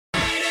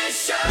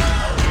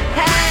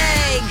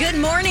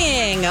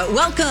morning.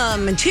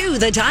 Welcome to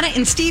the Donna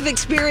and Steve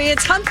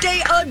Experience Hump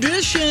Day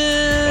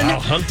Edition. Wow,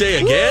 Hump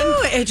Day again?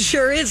 Woo, it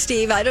sure is,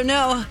 Steve. I don't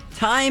know.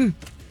 Time.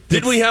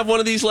 Did we have one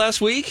of these last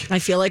week? I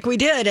feel like we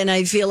did, and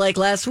I feel like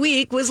last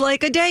week was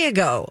like a day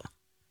ago.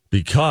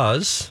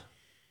 Because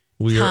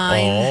we are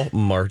all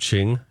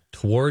marching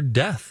toward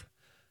death.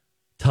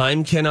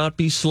 Time cannot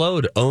be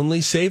slowed,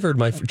 only savored.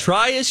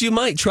 Try as you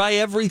might. Try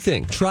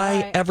everything.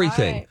 Try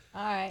everything.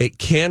 All right. It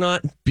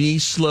cannot be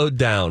slowed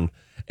down.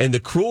 And the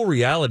cruel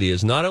reality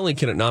is not only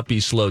can it not be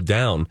slowed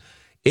down,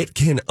 it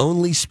can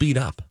only speed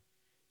up.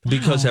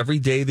 Because every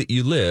day that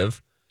you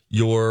live,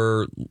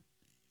 you've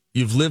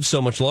lived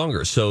so much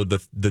longer. So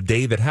the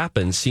day that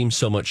happens seems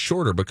so much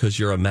shorter because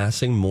you're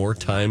amassing more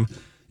time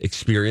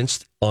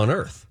experienced on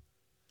Earth.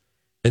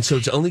 And so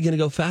it's only going to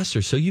go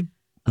faster. So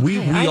we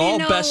all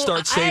best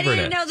start savoring it. I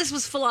didn't know this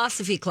was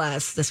philosophy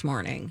class this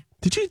morning.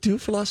 Did you do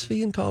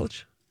philosophy in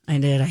college? I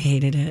did. I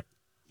hated it.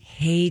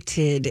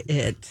 Hated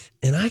it.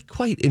 And I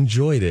quite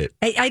enjoyed it.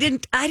 I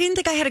didn't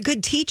think I had a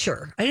good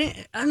teacher.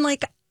 I'm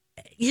like,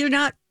 you're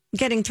not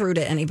getting through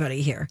to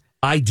anybody here.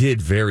 I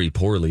did very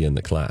poorly in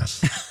the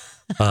class.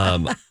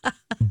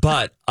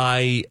 But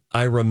I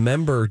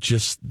remember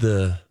just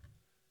the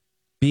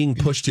being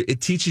pushed to,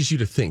 it teaches you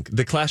to think.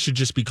 The class should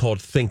just be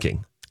called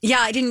thinking. Yeah,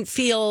 I didn't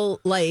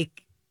feel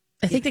like.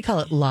 I think they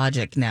call it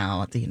logic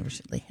now at the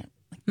university.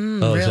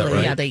 Really? Is that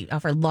right? Yeah, they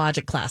offer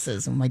logic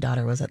classes. When my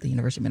daughter was at the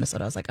University of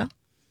Minnesota, I was like, oh.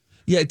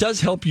 Yeah, it does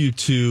help you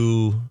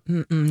to.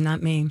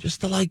 Not me.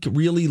 Just to like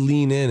really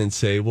lean in and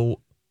say, well,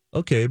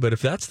 okay, but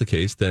if that's the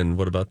case, then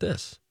what about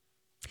this?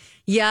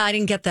 Yeah, I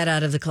didn't get that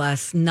out of the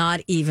class, not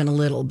even a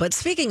little. But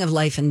speaking of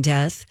life and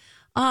death,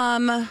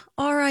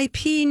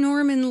 R.I.P.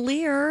 Norman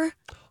Lear.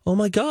 Oh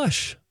my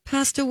gosh.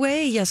 Passed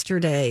away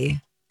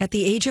yesterday at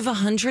the age of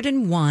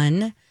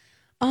 101.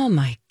 Oh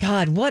my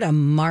God, what a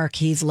mark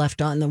he's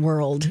left on the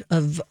world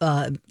of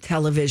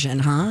television,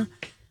 huh?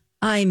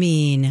 I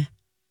mean,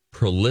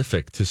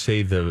 prolific to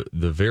say the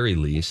very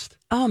least.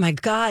 Oh my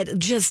God,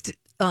 just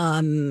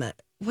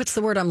what's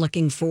the word I'm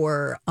looking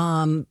for?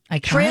 Iconic?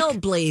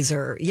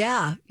 Trailblazer.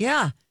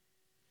 Yeah.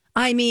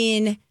 I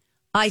mean,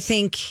 I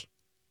think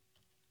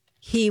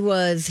he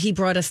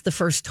brought us the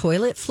first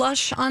toilet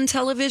flush on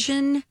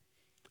television.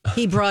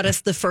 He brought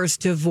us the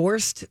first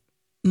divorced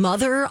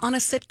mother on a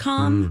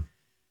sitcom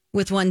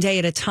with One Day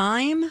at a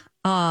Time.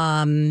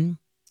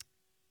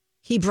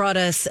 He brought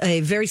us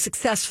a very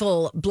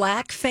successful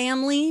black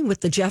family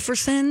with the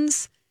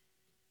Jeffersons.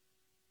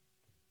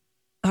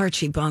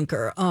 Archie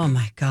Bunker. Oh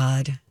my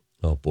God.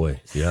 Oh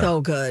boy. Yeah.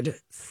 So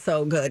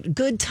good.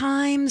 Good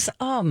times.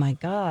 Oh my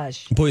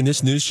gosh. Boy, and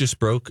this news just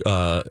broke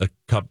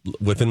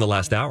within the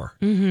last hour.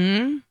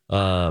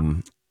 Mm-hmm.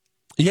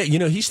 Yeah,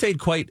 he stayed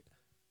quite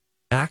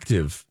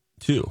active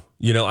too.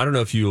 I don't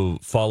know if you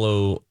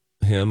follow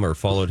him or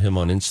followed him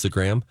on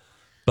Instagram,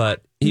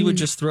 but he would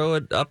just throw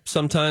it up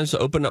sometimes,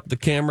 open up the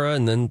camera,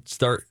 and then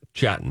start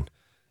chatting.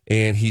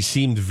 And he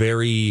seemed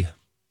very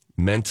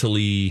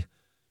mentally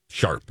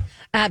sharp.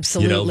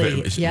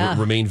 Absolutely.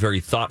 Remained very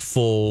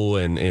thoughtful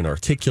and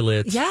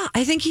articulate. Yeah,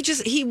 I think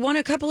he won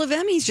a couple of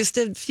Emmys just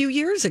a few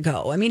years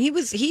ago. I mean,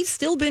 he's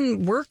still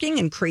been working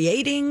and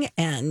creating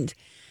and,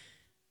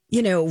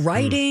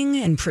 writing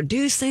and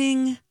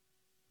producing.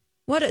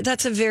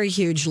 That's a very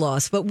huge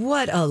loss, but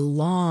what a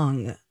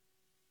long,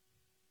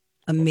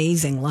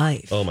 amazing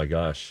life. Oh my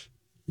gosh.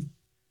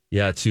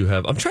 Yeah,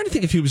 I'm trying to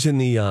think if he was in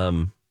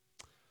the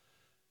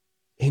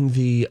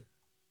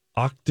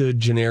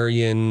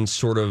octogenarian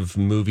sort of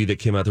movie that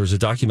came out. There was a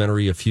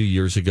documentary a few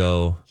years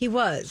ago. He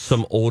was.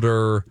 Some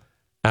older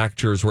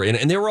actors were in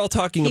it, and they were all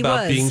talking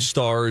about being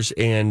stars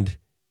and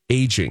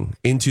aging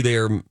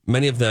into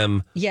many of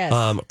them. Yes.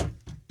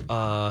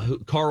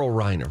 Carl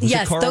Reiner. Was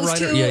yes, it Carl those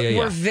Reiner? two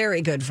were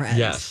very good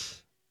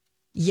friends.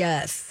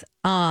 Yes.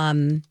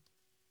 Wow.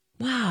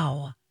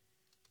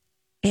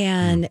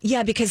 And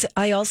because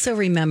I also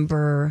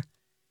remember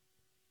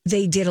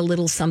they did a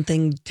little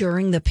something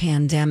during the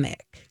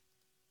pandemic.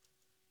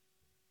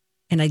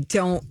 And I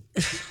don't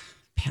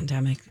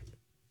pandemic.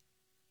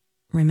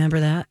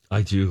 Remember that?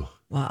 I do.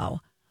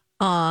 Wow.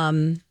 Oh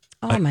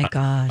my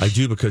gosh. I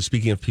do, because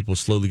speaking of people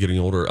slowly getting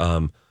older,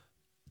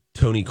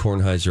 Tony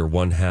Kornheiser,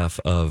 one half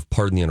of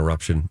Pardon the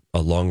Interruption,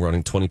 a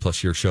long-running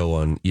 20-plus year show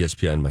on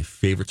ESPN, my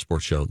favorite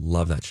sports show.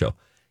 Love that show.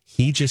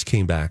 He just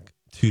came back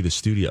to the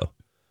studio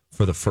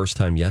for the first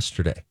time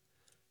yesterday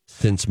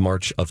since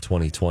March of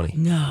 2020.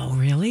 No,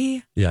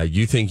 really? Yeah,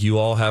 you think you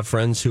all have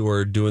friends who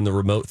are doing the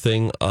remote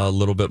thing a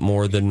little bit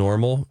more than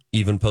normal,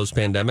 even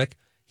post-pandemic?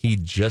 He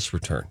just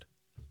returned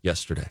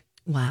yesterday.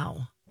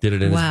 Wow. Did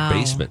it in his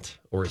basement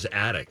or his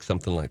attic,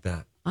 something like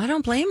that. I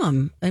don't blame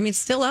him. I mean, it's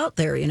still out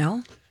there,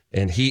 And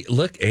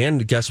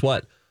and guess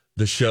what?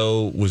 The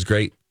show was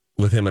great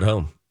with him at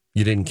home.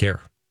 You didn't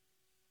care.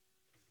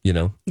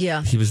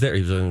 Yeah. He was there.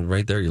 He was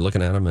right there. You're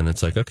looking at him, and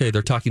it's like, okay,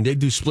 they're talking. They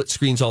do split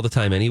screens all the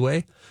time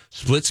anyway.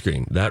 Split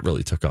screen, that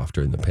really took off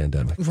during the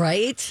pandemic.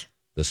 Right?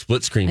 The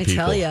split screen people. I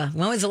tell you.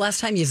 When was the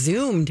last time you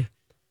Zoomed?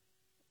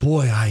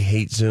 Boy, I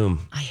hate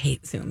Zoom. I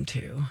hate Zoom,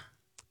 too.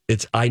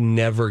 I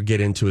never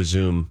get into a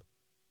Zoom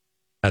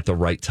at the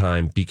right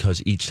time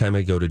because each time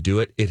I go to do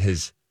it,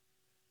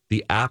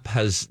 the app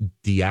has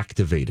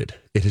deactivated.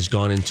 It has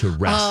gone into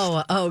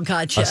rest. Oh,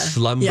 gotcha. A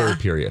slumber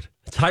period.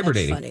 It's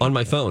hibernating on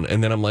my phone.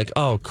 And then I'm like,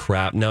 oh,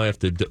 crap. Now I have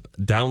to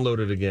download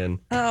it again.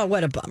 Oh,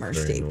 what a bummer,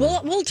 Steve.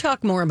 We'll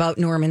talk more about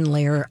Norman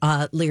Lear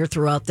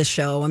throughout the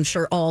show. I'm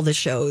sure all the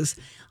shows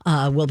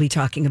we'll be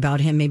talking about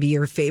him. Maybe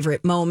your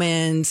favorite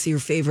moments, your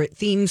favorite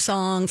theme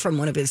song from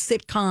one of his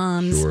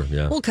sitcoms. Sure,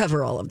 yeah. We'll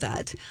cover all of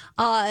that.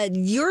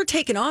 You're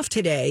taking off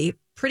today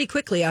pretty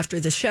quickly after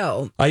the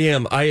show. I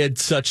am. I had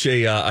such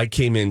I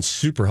came in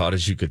super hot,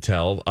 as you could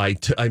tell. I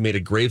made a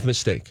grave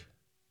mistake.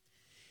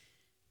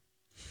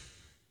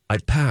 I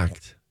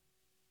packed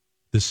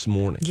this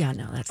morning. Yeah,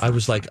 no, that's. I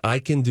was like, I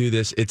can do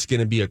this. It's going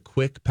to be a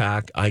quick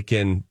pack. I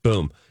can,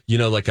 boom.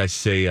 Like I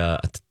say, a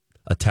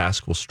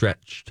task will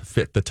stretch to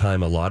fit the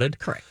time allotted.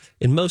 Correct.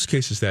 In most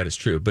cases, that is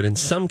true. But in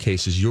some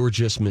cases, you're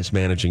just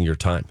mismanaging your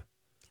time.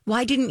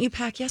 Why didn't you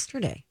pack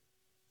yesterday?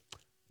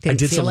 I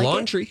did some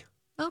laundry.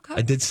 Okay.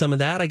 I did some of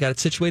that. I got it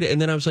situated.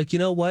 And then I was like, you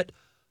know what?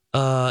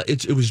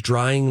 It was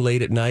drying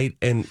late at night.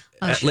 And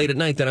late at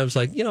night, then I was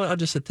like, I'll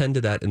just attend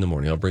to that in the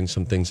morning. I'll bring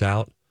some things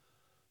out.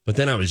 But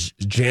then I was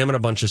jamming a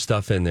bunch of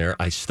stuff in there.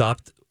 I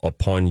stopped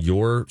upon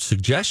your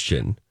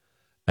suggestion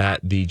at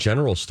the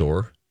general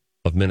store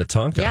of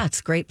Minnetonka. Yeah, it's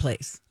a great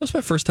place. That was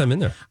my first time in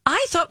there.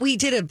 I thought we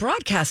did a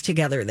broadcast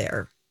together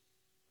there.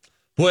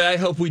 Boy, I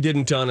hope we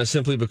didn't, Donna,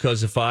 simply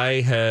because if I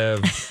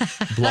have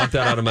blocked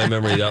that out of my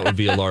memory, that would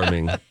be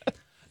alarming.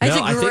 I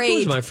think it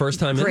was my first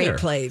time in there. Great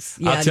place.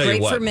 Yeah,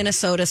 great for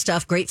Minnesota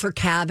stuff, great for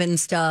cabin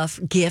stuff,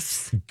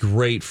 gifts.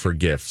 Great for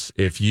gifts.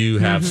 If you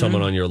have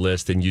someone on your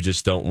list and you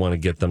just don't want to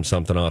get them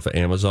something off of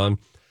Amazon,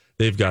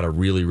 they've got a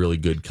really, really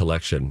good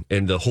collection.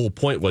 And the whole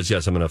point was,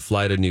 yes, I'm going to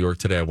fly to New York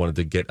today. I wanted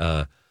to get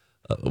a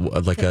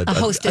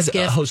hostess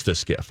gift. A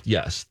hostess gift,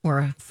 yes. Or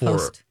a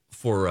host.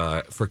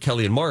 For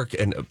Kelly and Mark,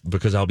 and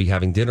because I'll be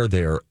having dinner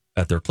there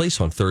at their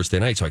place on Thursday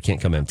night, so I can't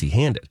come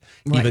empty-handed.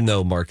 Right. Even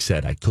though Mark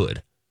said I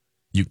could.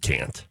 You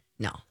can't.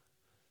 No.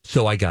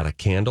 So I got a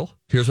candle.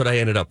 Here's what I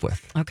ended up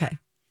with. Okay.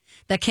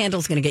 That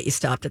candle's going to get you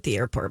stopped at the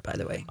airport, by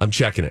the way. I'm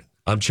checking it.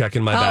 I'm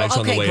checking my bags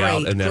on the way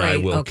out, and then I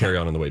will carry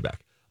on the way back.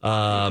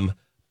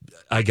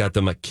 I got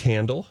them a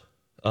candle.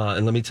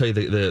 And let me tell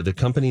you, the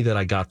company that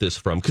I got this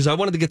from, because I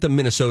wanted to get the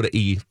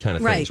Minnesota-y kind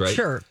of things, right?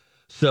 Sure.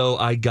 So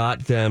I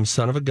got them,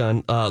 son of a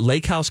gun,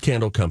 Lake House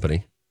Candle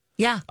Company.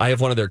 Yeah. I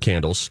have one of their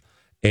candles.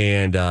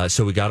 And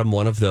so we got him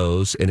one of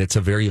those, and it's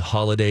a very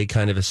holiday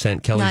kind of a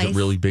scent. Kelly's a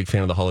really big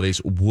fan of the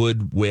holidays.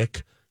 Wood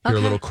wick, hear a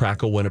little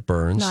crackle when it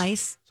burns.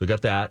 Nice. So we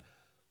got that.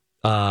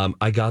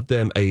 I got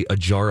them a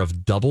jar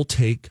of Double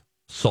Take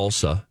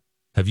salsa.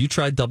 Have you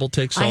tried Double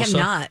Take salsa? I have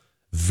not.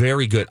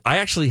 Very good. I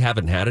actually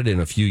haven't had it in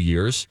a few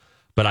years,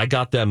 but I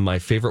got them my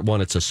favorite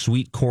one. It's a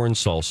sweet corn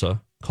salsa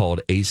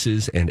called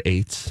Aces and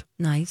Eights.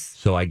 Nice.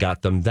 So I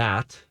got them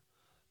that.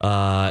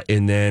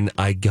 And then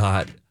I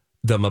got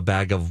them a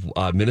bag of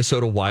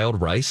Minnesota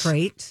wild rice.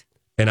 Great.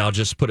 And I'll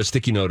just put a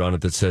sticky note on it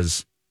that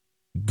says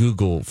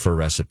Google for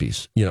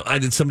recipes.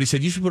 Somebody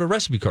said you should put a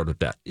recipe card with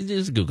that. You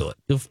just Google it.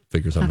 You'll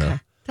figure something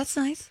out. That's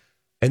nice.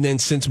 And then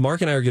since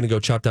Mark and I are going to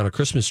go chop down a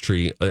Christmas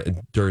tree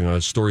during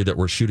a story that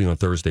we're shooting on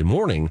Thursday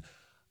morning,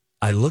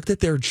 I looked at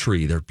their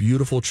tree, their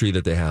beautiful tree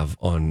that they have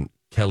on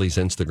Kelly's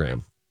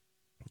Instagram.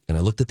 And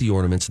I looked at the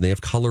ornaments, and they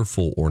have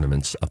colorful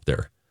ornaments up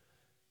there.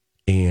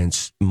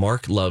 And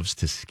Mark loves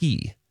to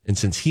ski. And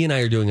since he and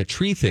I are doing a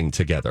tree thing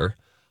together,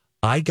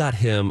 I got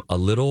him a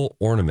little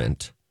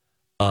ornament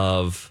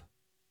of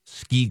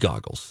ski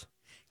goggles.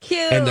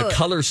 Cute. And the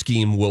color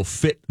scheme will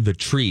fit the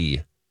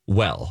tree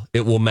well.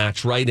 It will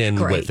match right in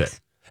with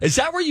it. Is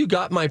that where you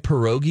got my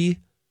pierogi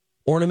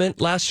ornament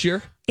last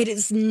year? It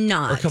is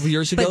not. Or a couple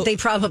years ago? But they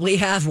probably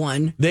have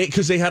one.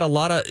 Because they had a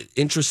lot of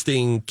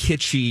interesting,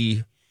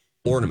 kitschy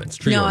ornaments,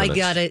 tree ornaments. I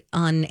got it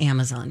on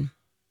Amazon.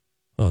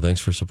 Oh,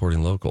 thanks for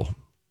supporting local.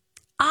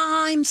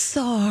 I'm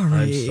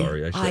sorry. I'm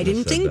sorry. I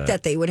didn't think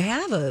that they would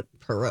have a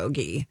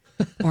pierogi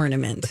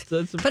ornament.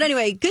 But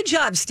anyway, good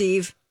job,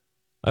 Steve.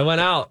 I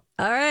went out.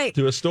 All right.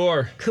 To a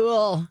store.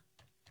 Cool.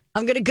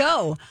 I'm going to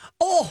go.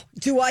 Oh,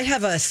 do I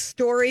have a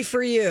story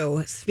for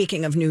you?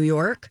 Speaking of New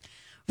York,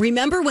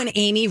 remember when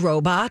Amy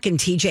Robach and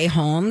TJ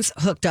Holmes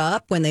hooked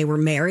up when they were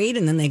married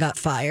and then they got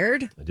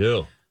fired? I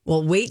do.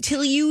 Well, wait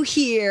till you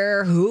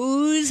hear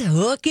who's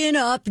hooking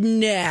up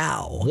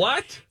now.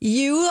 What?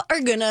 You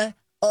are going to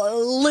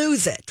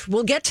lose it.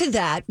 We'll get to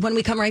that when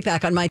we come right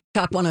back on My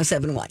Talk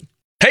 107.1.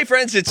 Hey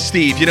friends, it's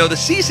Steve. The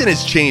season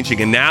is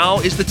changing, and now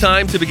is the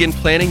time to begin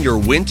planning your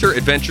winter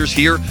adventures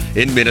here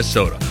in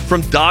Minnesota.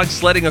 From dog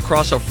sledding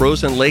across a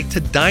frozen lake to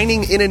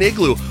dining in an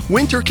igloo,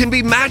 winter can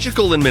be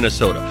magical in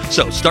Minnesota.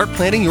 So start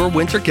planning your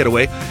winter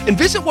getaway and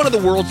visit one of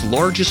the world's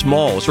largest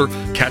malls or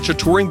catch a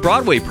touring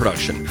Broadway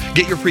production.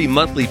 Get your free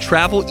monthly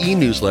travel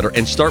e-newsletter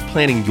and start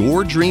planning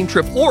your dream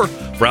trip, or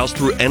browse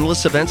through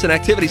endless events and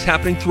activities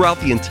happening throughout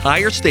the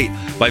entire state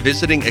by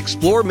visiting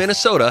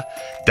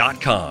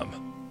exploreminnesota.com.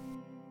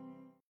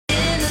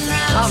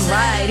 All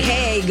right.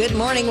 Hey, good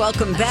morning.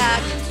 Welcome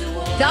back.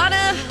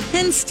 Donna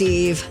and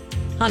Steve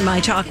on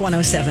My Talk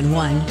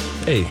 1071.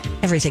 Hey.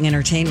 Everything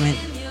Entertainment.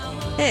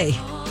 Hey.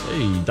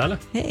 Hey, Donna.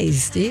 Hey,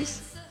 Steve.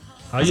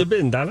 How you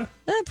been, Donna?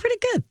 Pretty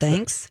good,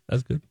 thanks.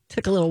 That's good.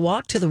 Took a little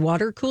walk to the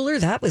water cooler.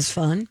 That was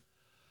fun.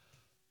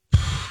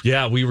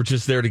 Yeah, we were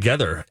just there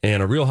together,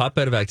 and a real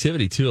hotbed of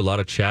activity, too. A lot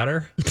of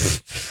chatter.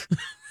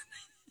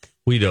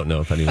 We don't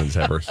know if anyone's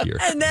ever here.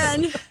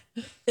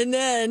 And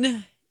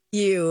then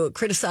you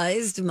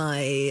criticized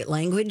my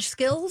language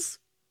skills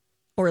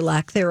or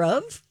lack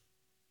thereof.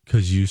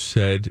 Because you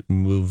said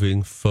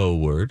moving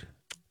forward.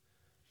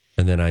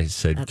 And then I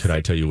said, could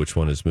I tell you which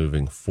one is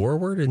moving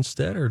forward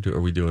instead, or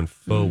are we doing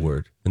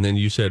forward? And then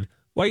you said,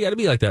 why you got to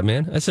be like that,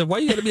 man? I said, why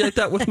you got to be like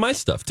that with my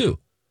stuff, too?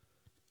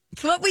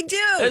 It's what we do.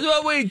 It's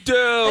what we do.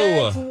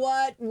 It's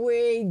what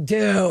we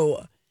do.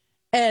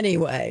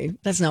 Anyway,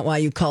 that's not why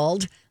you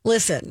called.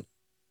 Listen,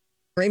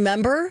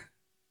 remember?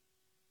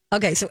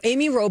 Okay, so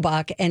Amy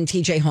Robach and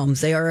TJ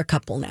Holmes, they are a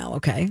couple now,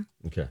 okay?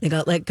 Okay. They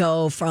got let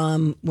go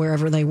from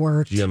wherever they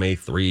worked.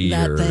 GMA3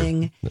 that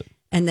thing.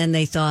 And then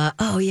they thought,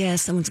 oh, yeah,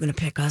 someone's going to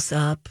pick us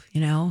up, you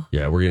know?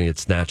 Yeah, we're going to get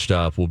snatched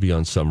up. We'll be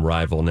on some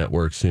rival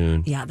network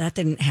soon. Yeah, that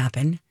didn't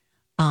happen.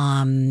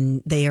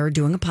 They are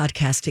doing a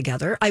podcast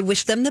together. I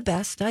wish them the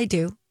best. I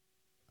do.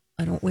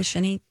 I don't wish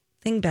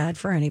anything bad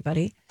for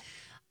anybody.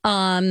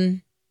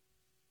 So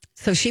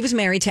she was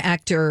married to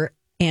actor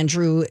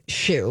Andrew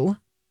Shue.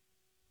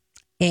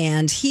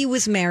 And he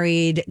was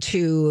married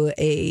to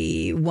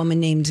a woman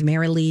named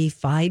Marilee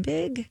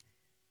Fiebig.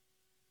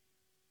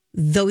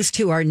 Those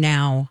two are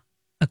now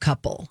a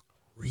couple.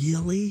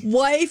 Really?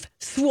 Wife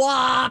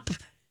swap.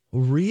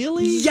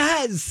 Really?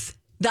 Yes.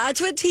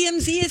 That's what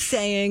TMZ is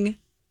saying.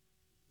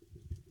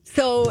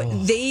 So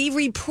they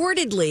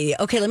reportedly,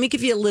 okay, let me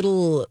give you a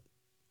little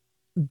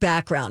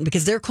background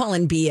because they're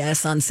calling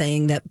BS on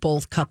saying that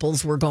both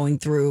couples were going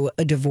through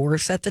a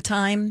divorce at the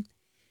time.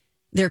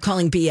 They're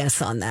calling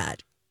BS on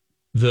that.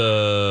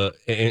 The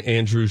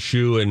Andrew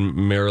Shue and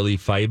Marilee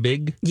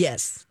Fiebig?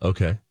 Yes.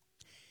 Okay.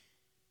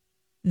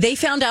 They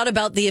found out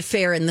about the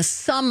affair in the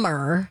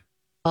summer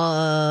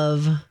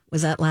of,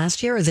 was that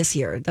last year or this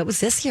year? That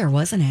was this year,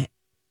 wasn't it?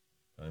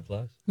 Time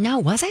flies. No,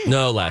 was it?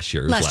 No, last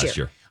year. It was last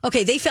year.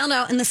 Okay, they found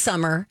out in the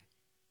summer.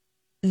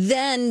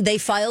 Then they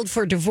filed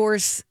for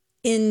divorce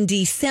in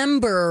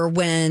December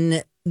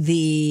when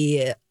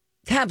the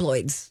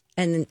tabloids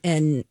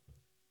and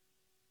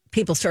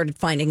people started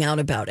finding out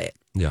about it.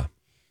 Yeah.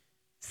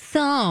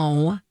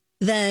 So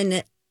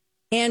then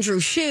Andrew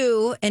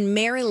Shue and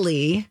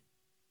Marilee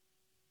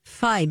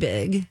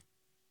Fiebig,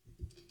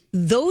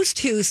 those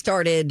two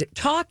started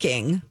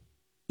talking,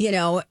 you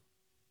know,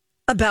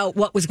 about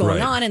what was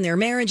going on in their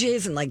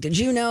marriages and like, did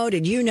you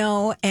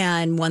know?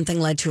 And one thing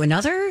led to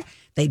another.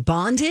 They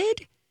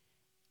bonded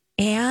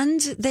and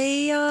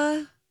they,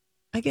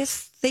 I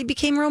guess they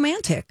became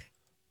romantic.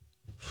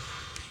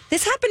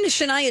 This happened to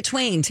Shania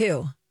Twain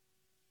too.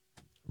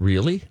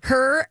 Really?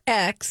 Her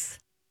ex,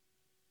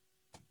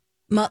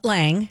 Mutt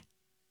Lange,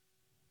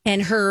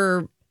 and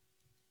her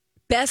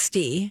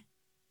bestie,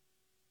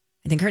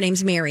 I think her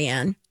name's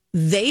Marianne,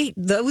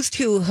 those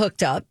two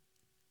hooked up.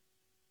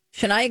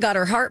 Shania got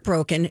her heart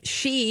broken.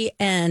 She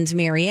and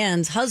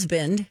Marianne's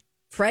husband,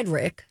 Fred,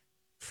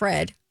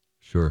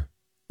 Sure.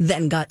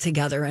 then got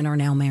together and are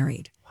now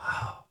married.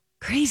 Wow.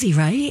 Crazy,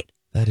 right?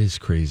 That is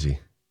crazy.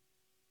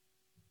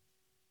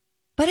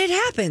 But it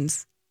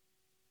happens.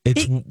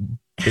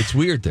 It's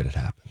weird that it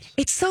happens.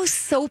 It's so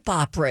soap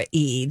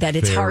opera-y that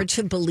it's hard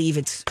to believe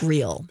it's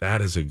real.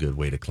 That is a good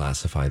way to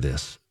classify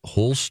this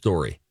whole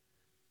story.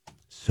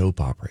 Soap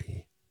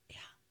opera-y. Yeah,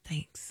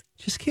 thanks.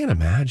 Just can't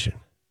imagine.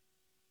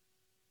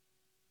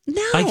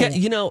 No.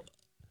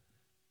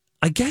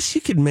 I guess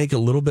you could make a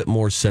little bit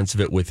more sense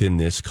of it within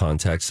this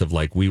context of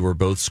like we were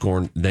both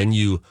scorned. Then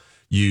you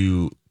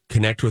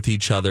connect with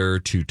each other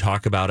to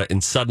talk about it.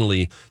 And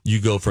suddenly you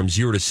go from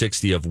 0 to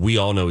 60 of we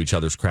all know each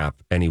other's crap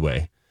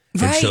anyway.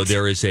 Right. And so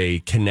there is a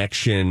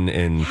connection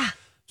and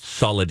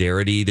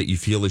solidarity that you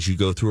feel as you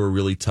go through a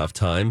really tough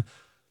time.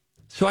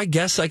 So I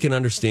guess I can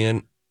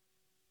understand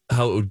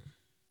how it would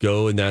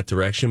go in that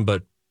direction,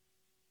 but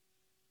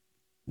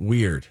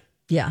weird.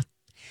 Yeah.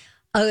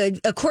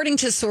 According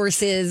to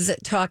sources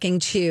talking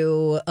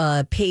to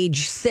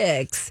Page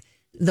Six,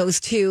 those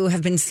two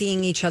have been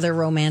seeing each other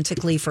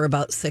romantically for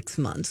about 6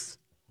 months.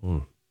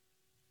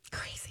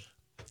 Crazy.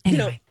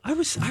 Anyway. I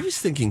was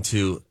thinking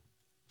too,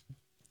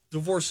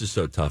 divorce is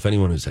so tough.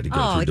 Anyone who's had to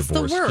go through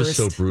divorce is just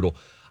so brutal.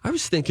 I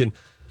was thinking,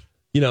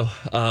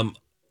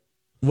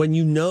 when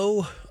you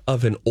know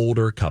of an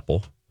older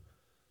couple,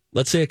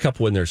 let's say a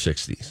couple in their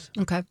 60s.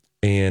 Okay.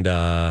 And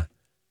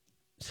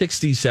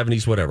 60s,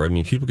 70s, whatever. I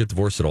mean, people get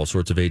divorced at all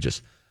sorts of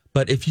ages.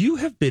 But if you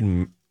have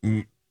been,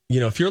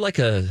 if you're like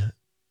a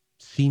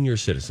senior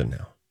citizen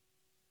now,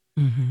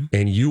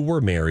 and you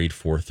were married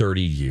for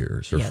 30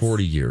 years or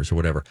 40 years or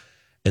whatever,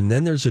 and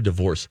then there's a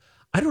divorce.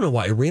 I don't know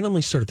why. I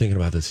randomly started thinking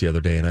about this the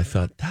other day, and I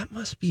thought that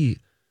must be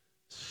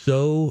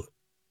so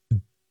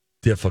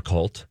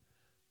difficult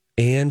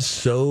and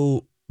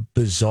so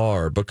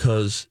bizarre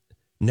because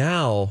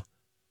now,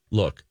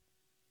 look,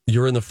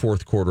 you're in the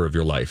fourth quarter of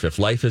your life. If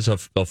life is a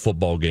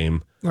football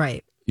game,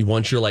 Right.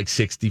 once you're like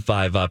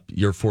 65 up,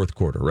 you're fourth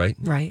quarter, right?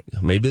 Right.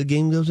 Maybe the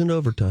game goes into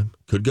overtime.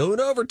 Could go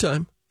into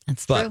overtime.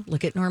 That's But- true.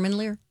 Look at Norman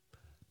Lear.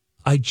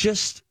 I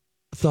just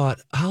thought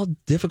how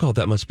difficult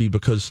that must be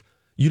because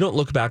you don't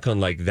look back on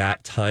like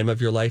that time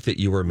of your life that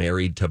you were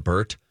married to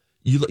Bert.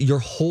 Your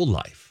whole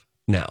life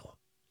now,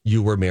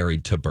 you were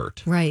married to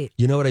Bert. Right.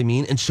 You know what I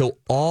mean? And so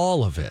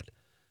all of it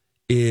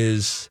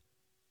is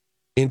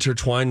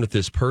intertwined with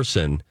this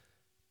person.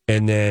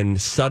 And then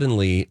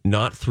suddenly,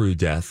 not through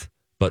death,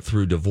 but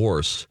through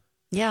divorce,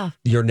 Yeah.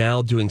 you're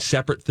now doing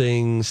separate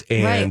things.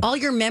 And Right. All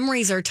your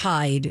memories are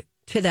tied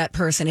to that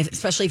person,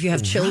 especially if you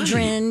have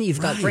children, you've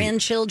got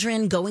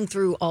grandchildren, going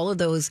through all of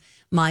those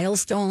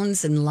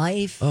milestones in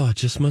life. oh, it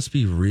just must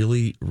be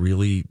really,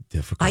 really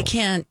difficult. I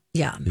can't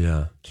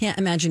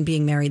imagine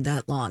being married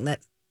that long.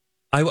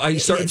 I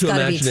started It's to got to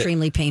be imagine it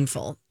extremely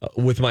painful.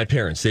 with my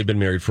parents. They've been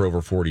married for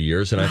over 40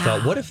 years. And I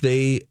thought, what if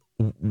they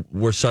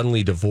were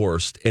suddenly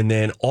divorced? And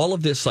then all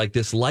of this, like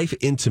this life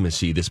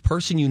intimacy, this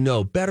person you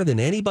know better than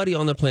anybody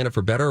on the planet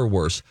for better or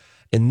worse.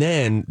 And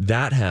then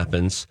that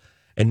happens.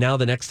 And now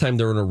the next time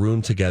they're in a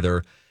room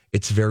together,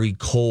 it's very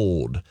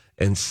cold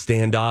and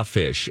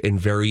standoffish and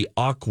very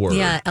awkward.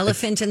 Yeah,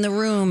 elephant in the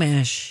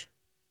room-ish.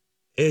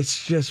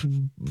 It's just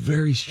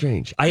very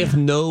strange. I have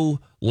no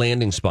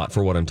landing spot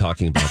for what I'm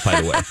talking about,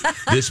 by the way.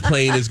 This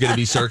plane is going to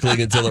be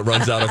circling until it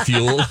runs out of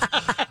fuel.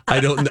 I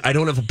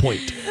don't have a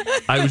point.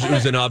 It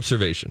was an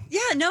observation. Yeah,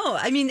 no,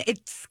 I mean,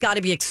 it's got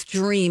to be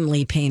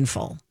extremely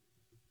painful.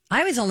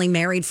 I was only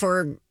married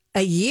for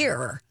a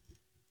year,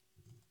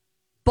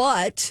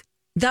 but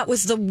that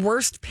was the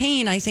worst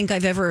pain I think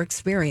I've ever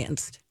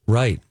experienced.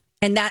 Right.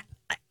 And I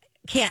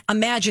can't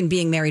imagine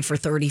being married for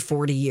 30,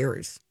 40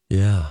 years.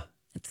 Yeah.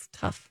 It's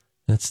tough.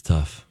 That's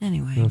tough.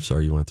 Anyway. I'm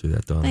sorry you went through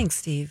that, Donna. Thanks,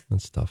 Steve.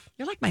 That's tough.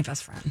 You're like my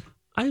best friend.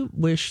 I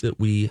wish that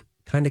we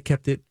kind of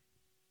kept it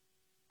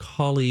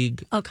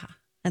colleague Okay,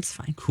 that's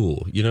fine.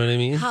 cool. You know what I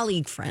mean?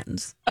 Colleague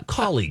friends.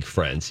 Colleague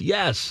friends.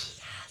 Yes.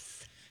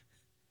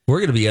 We're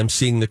going to be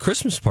emceeing the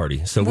Christmas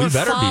party, so we We're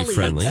better folleagues. be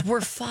friendly.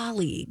 We're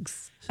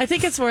folleagues. I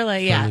think it's more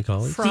like, Friendly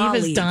colleagues? Steve is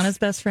Frolics. Donna's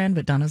best friend,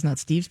 but Donna's not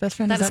Steve's best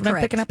friend. That Is is that what I'm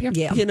correct. picking up here?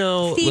 Yeah. You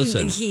know, Steve,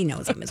 listen. he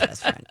knows I'm his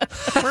best friend.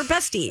 We're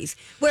besties.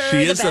 We're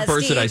She is the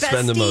person I bestie,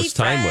 spend the most bestie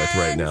time with right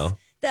friends now.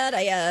 that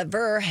I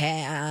ever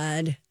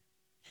had.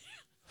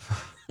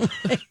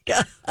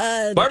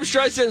 Barbra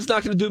Streisand's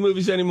not going to do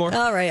movies anymore.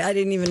 All right, I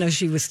didn't even know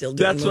she was still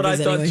doing That's what I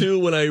movies thought anyway. too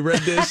when I read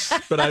this.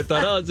 But I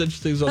thought, oh, it's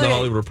interesting. It's on the Okay.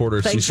 Hollywood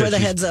Reporter. Thanks said for the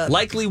she heads up.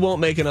 Likely won't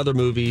make another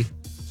movie.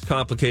 It's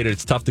complicated.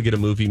 It's tough to get a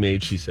movie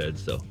made, she said.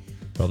 So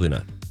probably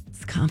not.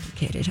 It's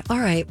complicated. All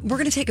right, we're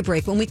going to take a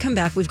break. When we come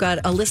back, we've got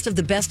a list of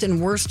the best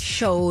and worst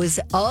shows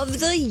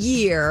of the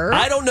year.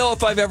 I don't know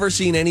if I've ever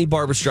seen any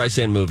Barbra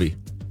Streisand movie.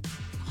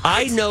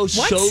 I know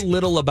so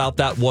little about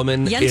that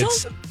woman. Yentl?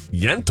 It's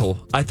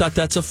Yentl. I thought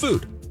that's a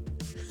food.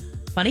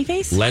 Funny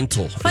face?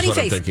 Lentil Funny is what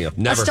face. I'm thinking of.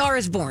 A Never. Star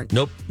is Born.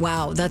 Nope.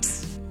 Wow,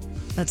 that's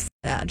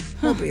sad.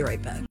 We'll be right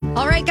back.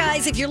 All right,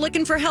 guys, if you're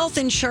looking for health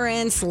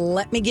insurance,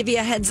 let me give you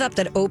a heads up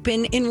that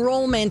open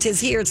enrollment is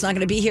here. It's not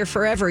going to be here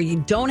forever. You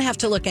don't have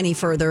to look any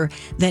further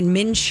than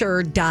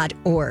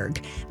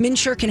MNsure.org.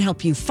 MNsure can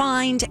help you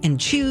find and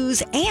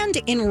choose and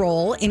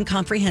enroll in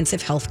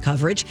comprehensive health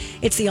coverage.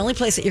 It's the only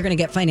place that you're going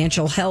to get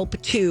financial help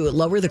to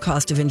lower the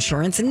cost of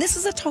insurance. And this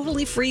is a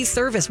totally free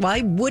service.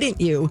 Why wouldn't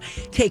you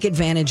take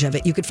advantage of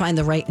it? You could find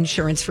the right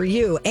insurance for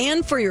you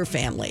and for your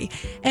family.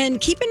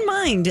 And keep in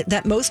mind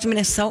that most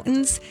Minnesotans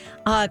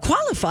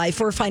qualify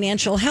for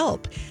financial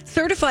help.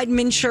 Certified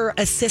MNsure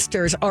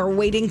assisters are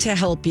waiting to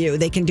help you.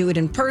 They can do it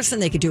in person.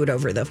 They could do it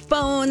over the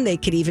phone. They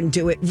could even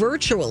do it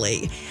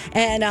virtually.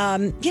 And,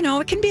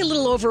 it can be a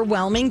little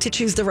overwhelming to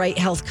choose the right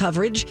health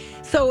coverage.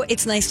 So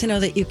it's nice to know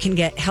that you can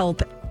get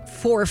help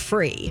for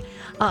free.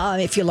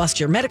 If you lost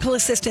your medical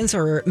assistance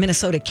or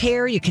Minnesota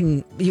Care, you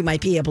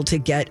might be able to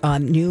get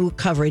new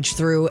coverage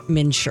through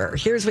MNsure.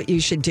 Here's what you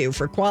should do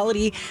for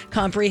quality,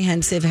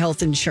 comprehensive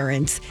health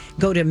insurance.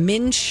 Go to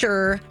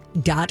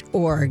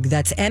MNsure.org.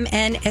 That's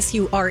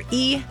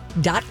MNSURE.org.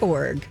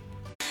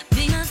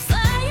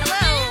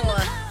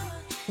 Hello.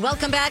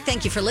 Welcome back.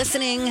 Thank you for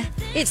listening.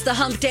 It's the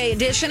Hump Day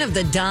edition of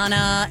the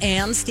Donna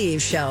and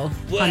Steve Show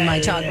on My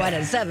Talk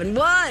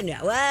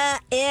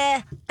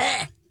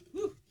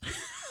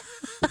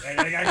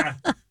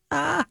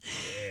 107.1.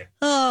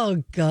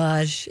 Oh,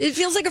 gosh. It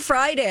feels like a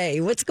Friday.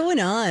 What's going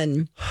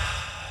on?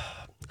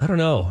 I don't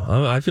know.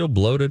 I feel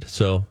bloated,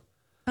 so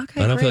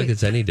Okay, I don't feel great. like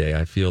it's any day.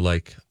 I feel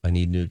like I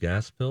need new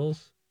gas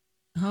pills.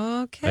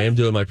 Okay. I am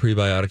doing my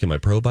prebiotic and my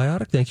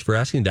probiotic. Thank you for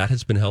asking. That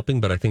has been helping,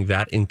 but I think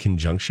that in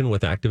conjunction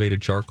with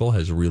activated charcoal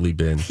has really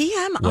been what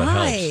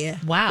TMI.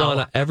 helps. Wow.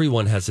 Donna,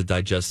 everyone has a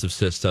digestive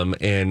system,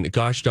 and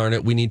gosh darn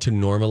it, we need to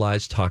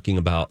normalize talking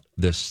about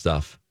this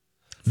stuff.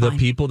 Fine. The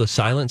people, the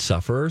silent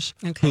sufferers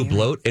Okay, who yeah.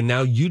 bloat, and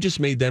now you just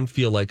made them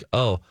feel like,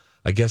 oh,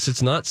 I guess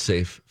it's not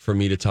safe for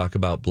me to talk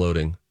about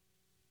bloating.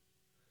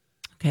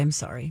 Okay, I'm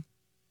sorry.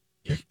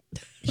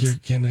 You're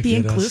gonna Be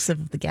get us- inclusive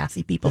of the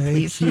gassy people, Thank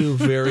please. you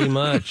very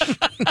much.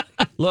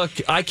 Look,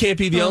 I can't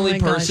be the only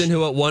person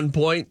who at one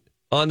point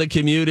on the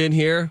commute in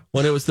here,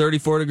 when it was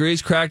 34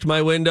 degrees, cracked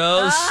my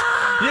windows.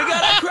 You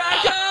got to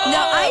crack them! No,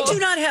 I do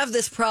not have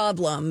this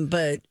problem,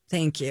 but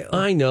thank you.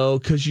 I know,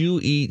 because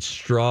you eat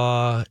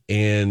straw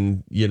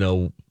and,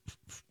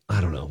 I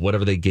don't know,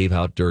 whatever they gave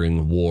out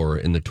during war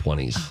in the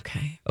 20s.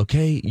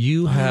 Okay,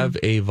 you have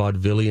a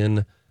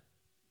vaudevillian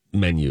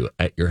menu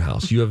at your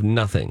house. You have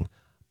nothing.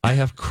 I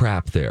have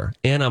crap there.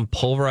 And I'm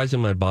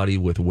pulverizing my body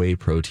with whey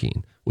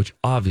protein, which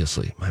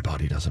obviously my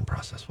body doesn't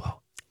process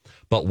well.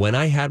 But when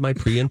I had my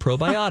pre and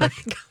probiotic,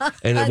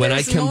 and when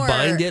I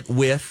combined it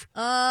with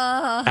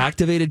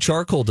activated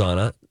charcoal,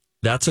 Donna,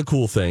 that's a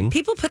cool thing.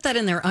 People put that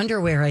in their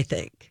underwear, I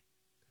think.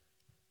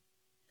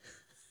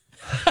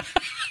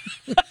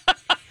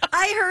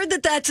 I heard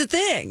that that's a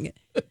thing.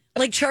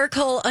 Like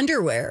charcoal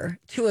underwear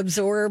to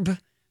absorb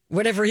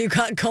whatever you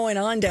got going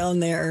on down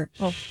there.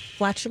 Oh,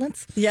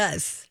 flatulence?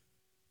 Yes.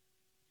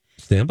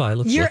 Stand by.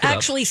 Let's You're look it up.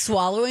 actually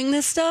swallowing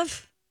this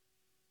stuff?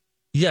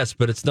 Yes,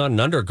 but it's not an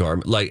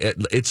undergarment. Like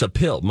it's a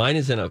pill. Mine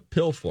is in a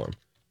pill form.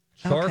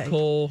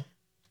 Charcoal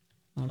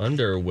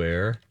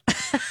underwear.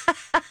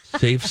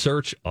 Safe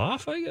search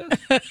off, I guess.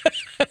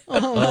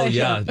 Oh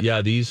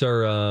yeah. These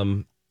are.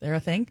 They're a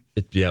thing.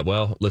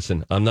 Well,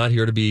 listen. I'm not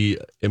here to be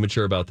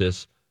immature about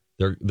this.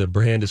 The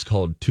brand is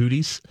called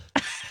Tooties.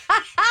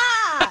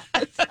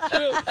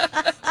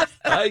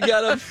 I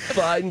gotta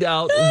find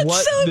out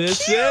what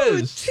this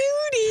is.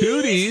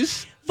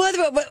 Tooties. But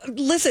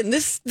listen,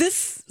 this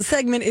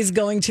segment is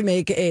going to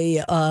make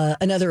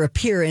another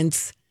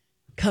appearance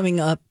coming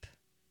up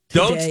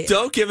today.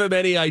 Don't give him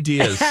any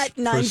ideas at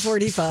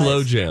 9:45.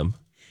 Slow jam.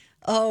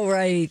 Oh,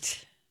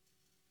 right.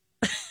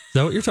 Is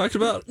that what you're talking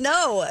about?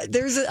 No,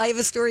 I have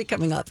a story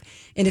coming up,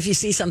 and if you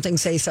see something,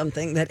 say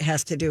something that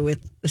has to do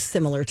with a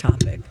similar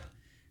topic.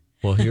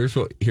 Well, here's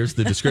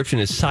the description: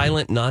 is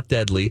silent, not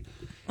deadly.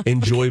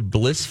 Enjoy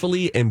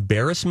blissfully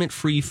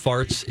embarrassment-free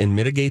farts and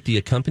mitigate the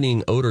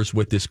accompanying odors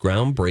with this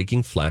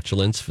groundbreaking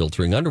flatulence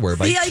filtering underwear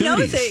by Tooties. I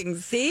know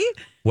things. See?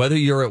 Whether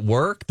you're at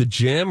work, the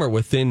gym, or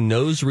within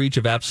nose reach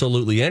of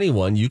absolutely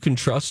anyone, you can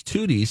trust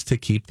Tooties to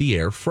keep the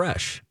air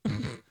fresh.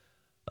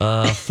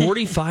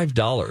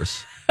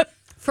 $45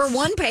 for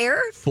one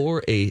pair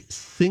for a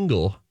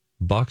single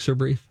boxer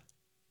brief.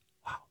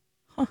 Wow.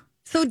 Huh.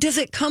 So does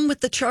it come with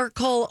the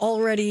charcoal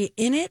already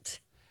in it?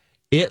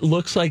 It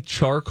looks like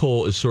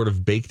charcoal is sort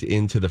of baked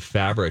into the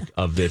fabric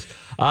of this.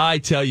 I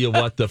tell you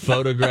what, the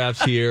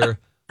photographs here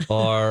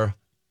are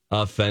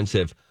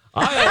offensive.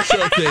 I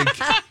also think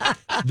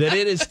that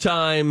it is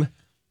time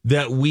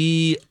that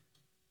we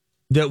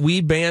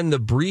ban the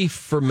brief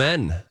for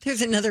men.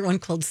 There's another one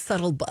called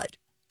Subtle Butt.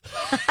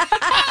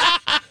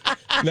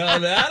 Now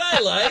that I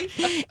like.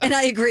 And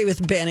I agree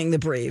with banning the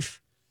brief.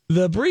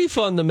 The brief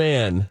on the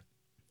man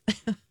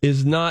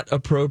is not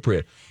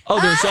appropriate. Oh,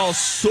 there's all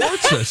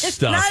sorts of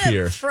stuff not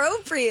here.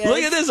 Appropriate. Look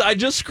at this. I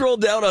just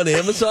scrolled down on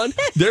Amazon.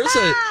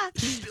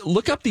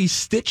 Look up these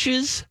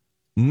Stitches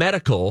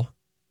Medical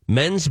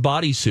men's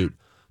bodysuit.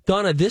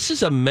 Donna, this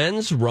is a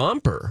men's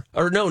romper.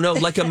 Or no,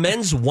 like a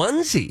men's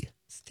onesie.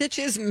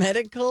 Stitches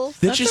Medical?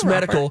 Stitches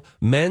Medical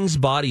men's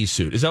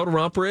bodysuit. Is that what a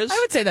romper is? I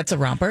would say that's a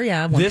romper,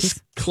 yeah.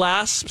 This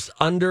clasps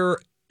under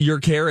your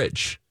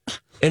carriage.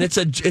 And it's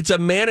a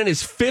man in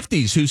his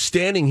 50s who's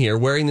standing here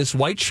wearing this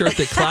white shirt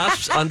that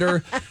clasps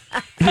under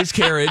his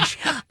carriage.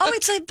 Oh,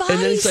 it's a bodysuit. And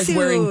then he's like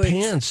wearing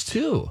pants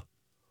too.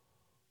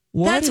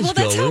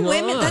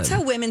 That's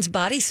how women's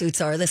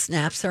bodysuits are. The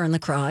snaps are in the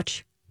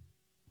crotch.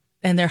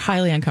 And they're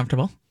highly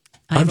uncomfortable.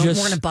 I haven't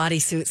worn a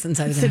bodysuit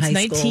since I was in high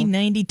school. Since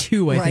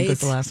 1992, I think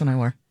was the last one I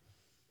wore.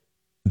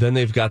 Then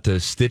they've got the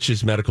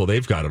Stitches Medical.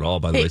 They've got it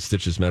all, by the way.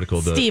 Stitches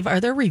Medical. Steve, are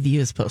there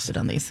reviews posted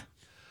on these?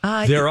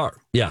 There are,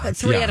 yeah.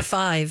 3 out of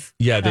 5.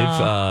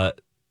 Yeah,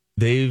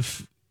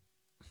 they've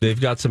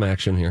got some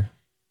action here.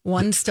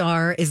 1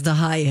 star is the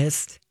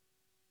highest.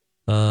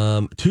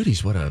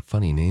 Tooties, what a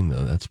funny name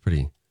though. That's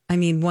pretty. I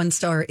mean, 1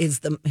 star has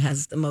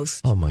the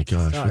most. Oh my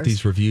gosh! stars. With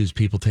these reviews,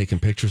 people taking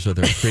pictures of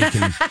their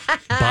freaking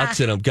butts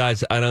in them,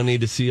 guys. I don't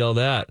need to see all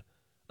that.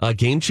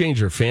 Game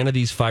changer. Fan of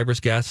these fibrous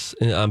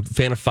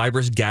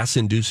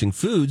gas-inducing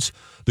foods.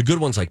 The good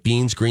ones like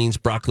beans, greens,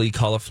 broccoli,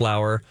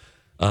 cauliflower.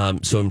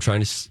 So I'm trying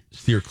to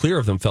steer clear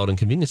of them. Felt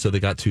inconvenient, so they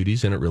got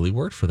Tooties, and it really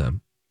worked for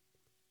them.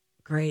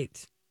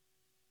 Great.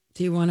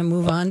 Do you want to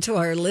move on to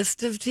our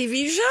list of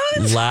TV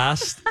shows?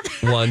 Last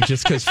one,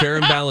 just because fair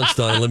and balanced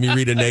on it. Let me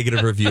read a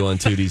negative review on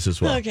Tooties as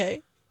well.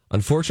 Okay.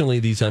 Unfortunately,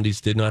 these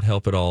undies did not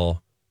help at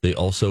all. They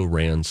also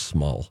ran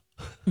small.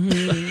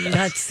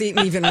 That's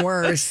even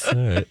worse.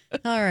 All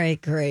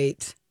right,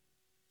 great.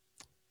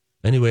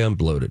 Anyway, I'm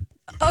bloated.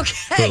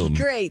 Okay, Boom.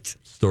 Great.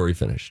 Story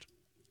finished.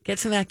 Get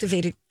some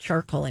activated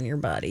charcoal in your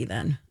body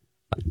then.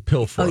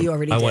 Pill form. Oh, you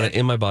already I did. want it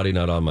in my body,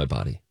 not on my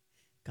body.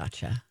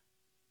 Gotcha.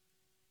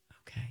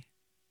 Okay.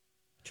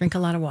 Drink a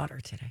lot of water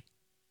today.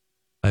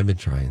 I've been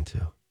trying to.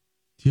 Do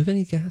you have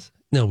any gas?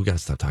 No, we got to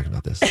stop talking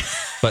about this.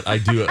 But I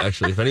do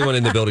actually. If anyone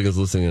in the building is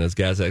listening and has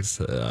Gas X,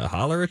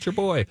 holler at your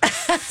boy.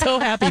 So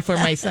happy for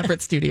my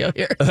separate studio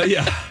here.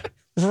 Yeah.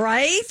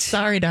 Right?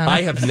 Sorry, Donna.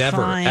 I have never,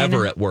 Fine.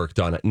 ever at work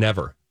done it.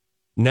 Never.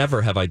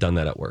 Never have I done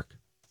that at work.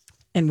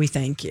 And we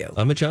thank you.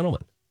 I'm a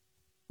gentleman.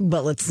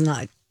 But let's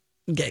not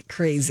get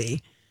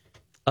crazy.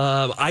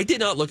 I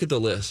did not look at the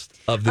list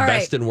of the All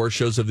best right. and worst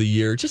shows of the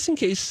year, just in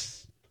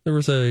case there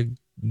was a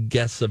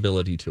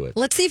guessability to it.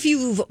 Let's see if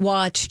you've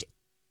watched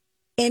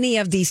any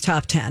of these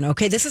top 10.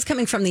 Okay, this is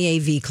coming from the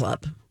AV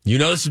Club. You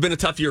know, this has been a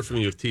tough year for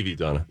me with TV,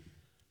 Donna.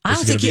 I This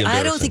don't is gonna be I don't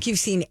embarrassing. think you've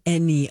seen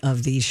any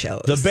of these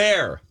shows. The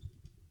Bear.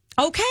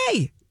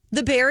 Okay.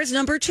 The Bear is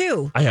number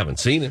 2. I haven't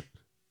seen it,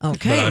 but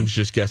Okay. I'm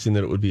just guessing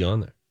that it would be on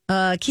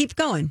there. Keep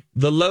going.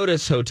 The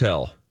Lotus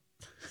Hotel.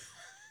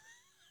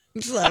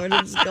 Is that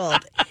what it's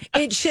called?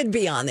 It should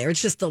be on there.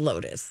 It's just the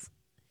Lotus.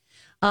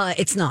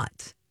 It's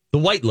not. The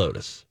White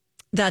Lotus.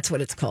 That's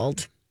what it's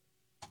called.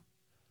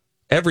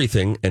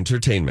 Everything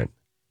Entertainment.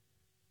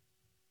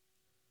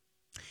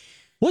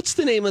 What's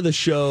the name of the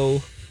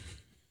show?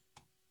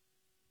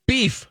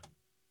 Beef.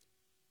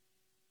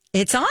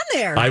 It's on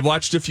there. I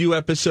watched a few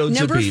episodes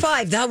Number of Beef.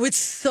 5. That was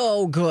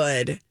so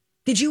good.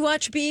 Did you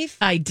watch Beef?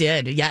 I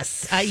did. Yes.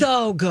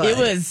 So good. It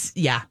was,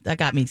 yeah, that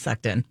got me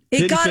sucked in. It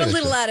Didn't got a finish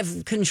little it. out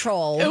of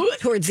control It wa-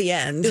 towards the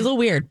end, It was a little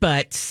weird,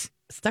 but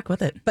stuck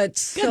with it. but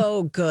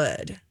so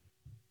good.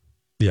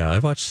 Yeah,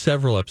 I've watched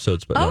several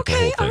episodes, but not the whole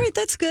Okay, thing. all right,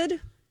 that's good.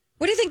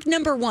 What do you think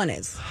number 1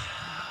 is?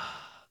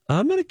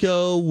 I'm going to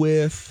go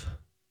with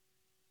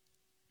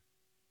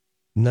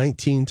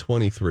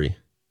 1923.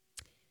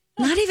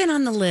 Not even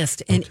on the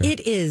list, and Okay. it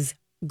is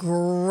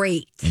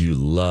great. You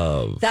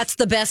love. That's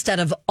the best out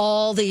of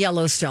all the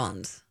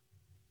Yellowstones.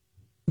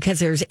 Because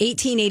there's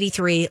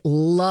 1883,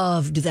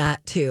 loved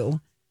that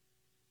too.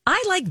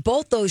 I like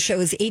both those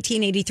shows,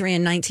 1883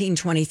 and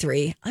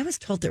 1923. I was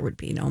told there would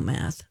be no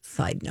math,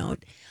 side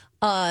note.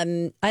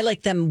 I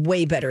like them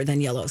way better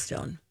than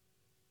Yellowstone.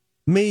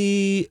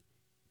 May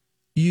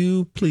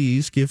you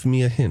please give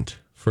me a hint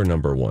for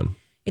number 1?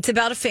 It's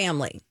about a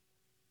family,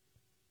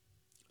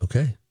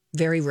 Okay.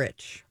 very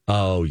rich.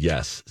 Oh,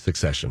 yes.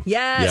 Succession.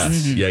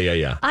 Yes.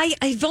 Yeah.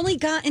 I've only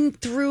gotten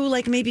through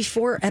like maybe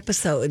 4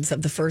 episodes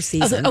of the first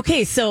season.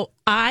 Okay, so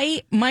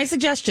my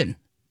suggestion,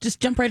 just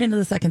jump right into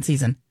the second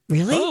season.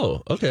 Really?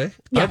 Oh, okay.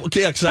 Yeah.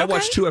 Because I Okay.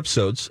 watched 2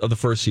 episodes of the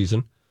first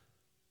season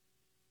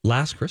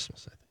last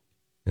Christmas, I think,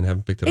 and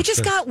haven't picked it up It just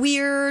since. got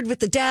weird with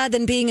the dad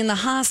then being in the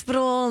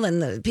hospital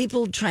and the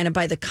people trying to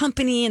buy the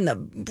company and the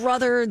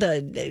brother,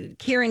 the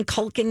Kieran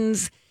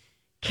Culkin's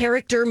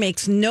character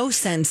makes no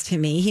sense to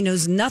me. He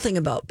knows nothing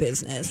about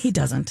business. He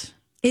doesn't.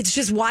 It's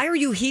just, why are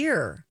you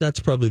here? That's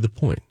probably the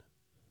point.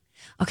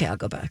 Okay, I'll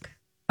go back.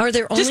 Are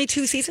there only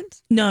 2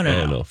 seasons? No.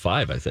 Oh, no,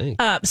 5, I think.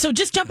 So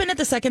just jump in at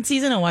the second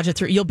season and watch it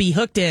through. You'll be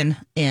hooked in,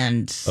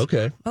 and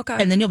Okay. Okay.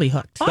 and then you'll be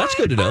hooked. That's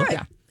good to know.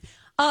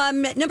 all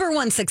right. Number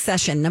 1,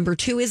 Succession. Number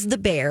 2 is The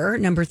Bear.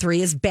 Number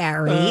 3 is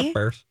Barry.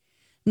 Bears.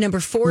 Number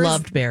 4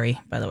 Loved is... Barry,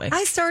 by the way.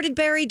 I started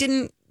Barry,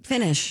 didn't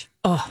finish.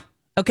 Oh,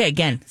 okay.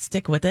 Again,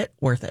 stick with it.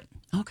 Worth it.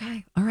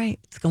 Okay. All right.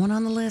 It's going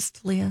on the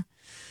list, Leah.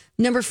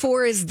 Number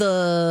 4 is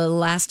The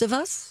Last of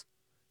Us.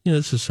 You know,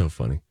 this is so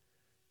funny.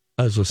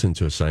 I was listening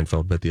to a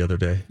Seinfeld bit the other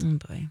day, Oh,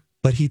 boy.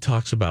 but he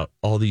talks about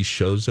all these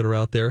shows that are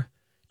out there.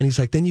 And he's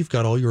like, then you've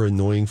got all your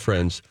annoying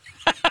friends,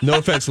 no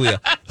offense, Leah,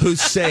 who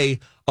say,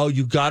 oh,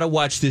 you got to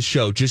watch this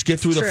show. Just get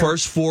through the True.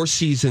 first 4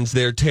 seasons.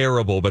 They're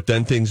terrible, but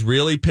then things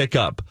really pick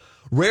up.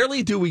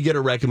 Rarely do we get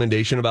a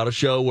recommendation about a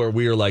show where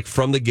we are like,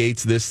 from the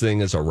gates, this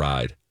thing is a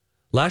ride.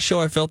 Last show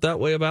I felt that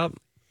way about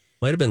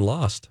might have been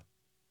Lost.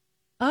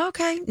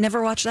 Okay.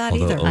 Never watched that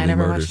Although either. Only I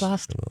never Murders, watched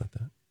Lost. something like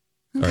that.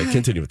 All right,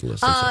 continue with the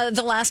list. I'm sorry.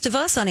 The Last of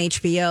Us on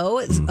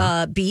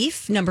HBO.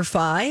 Beef, number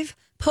 5.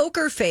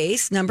 Poker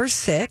Face, number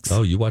 6.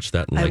 Oh, you watched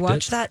that and I liked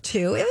watched it? that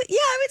too. It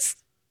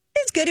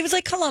was good. It was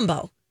like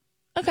Columbo.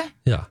 Okay.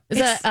 Yeah. Is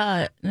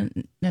that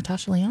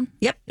Natasha Lyonne?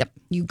 Yep.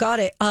 You got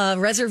it.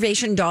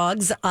 Reservation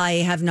Dogs, I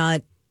have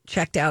not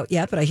checked out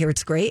yet, but I hear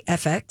it's great.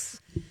 FX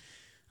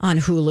on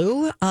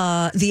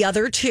Hulu. The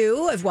other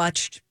 2, I've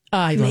watched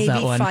I love maybe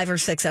that one. 5 or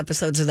 6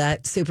 episodes of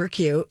that. Super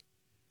cute.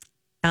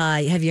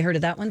 Have you heard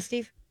of that one,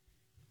 Steve?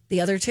 The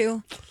other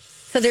 2?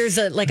 So there's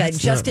a That's not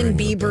Justin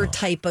ringing a Bieber bell.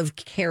 type of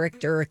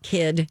character, a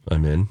kid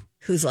I'm in.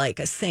 who's like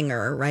a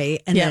singer,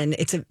 right? And Yeah. then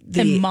it's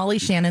And Molly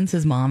Shannon's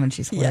his mom, and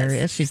she's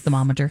hilarious. She's the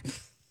momager.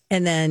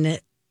 and then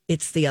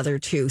it's the other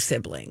 2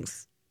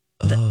 siblings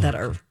that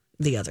are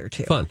the other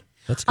 2. Fun.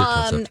 That's a good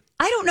concept.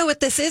 I don't know what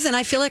this is, and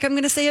I feel like I'm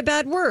going to say a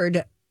bad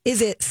word.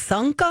 Is it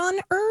Sunk on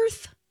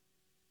Earth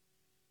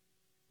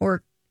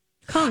or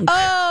Kunk?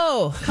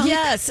 Oh,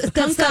 yes. That's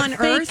Kunk that on fake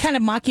Earth? kind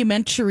of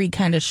mockumentary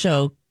kind of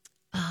show.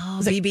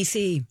 Oh,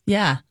 BBC.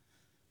 Yeah.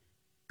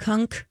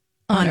 Kunk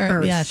on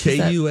Earth. Yeah. she's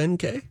that-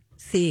 KUNK?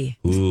 See,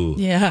 Ooh.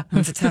 Yeah.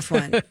 that's a tough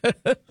one.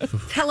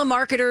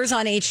 Telemarketers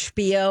on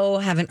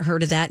HBO. Haven't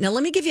heard of that. Now,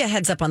 let me give you a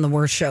heads up on the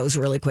worst shows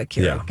really quick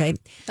here, Yeah. okay?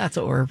 That's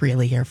what we're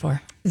really here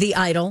for. The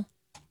Idol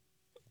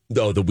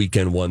Oh, the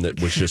weekend one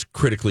that was just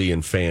critically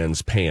and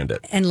fans panned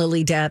it. and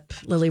Lily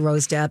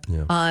Rose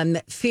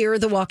Depp. Fear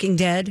the Walking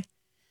Dead.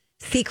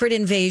 Secret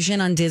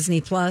Invasion on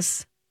Disney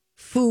Plus.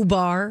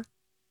 Fubar.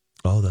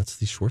 Oh, that's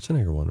the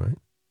Schwarzenegger one, right?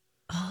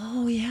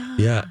 Oh, yeah.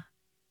 Yeah.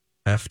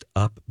 Effed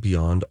up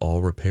beyond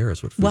all repair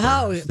is what FUBAR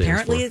Wow. stands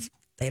Apparently, for.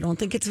 they don't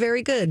think it's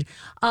very good.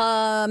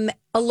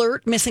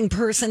 Alert Missing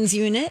Persons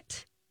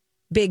Unit,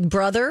 Big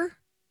Brother,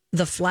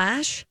 The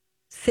Flash,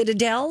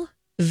 Citadel,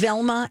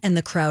 Velma, and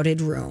The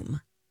Crowded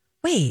Room.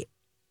 Wait,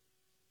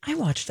 I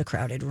watched The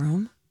Crowded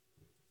Room.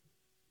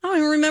 I don't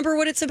even remember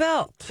what it's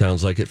about.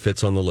 Sounds like it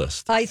fits on the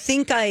list. I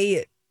think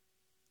I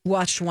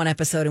watched one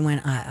episode and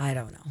went, I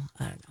don't know.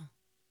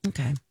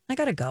 Okay, I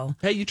gotta go.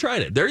 Hey, you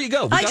tried it. There you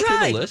go. We I got tried.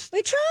 through the list.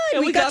 We tried. Yeah,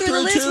 we got through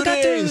the list. 2 We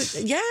got days.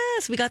 through.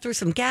 Yes, we got through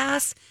some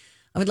gas.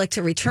 I would like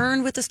to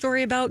return with the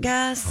story about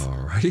gas. All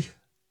righty.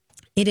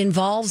 It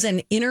involves an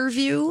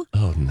interview,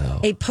 Oh, no.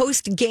 a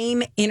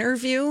post-game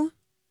interview,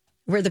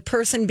 where the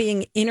person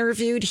being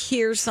interviewed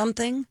hears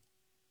something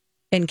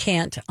and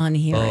can't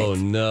unhear Oh, it.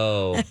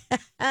 no.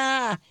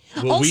 Ah.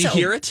 Will we Also-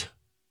 hear it?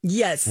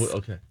 Yes.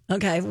 Okay.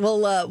 Okay.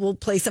 We'll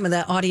play some of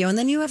that audio, and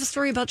then you have a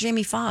story about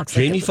Jamie Foxx.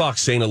 Jamie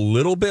Foxx saying a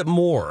little bit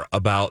more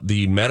about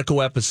the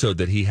medical episode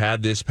that he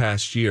had this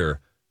past year.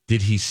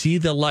 Did he see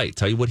the light?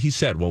 Tell you what he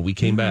said when we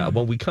came back.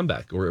 When we come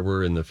back,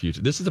 we're in the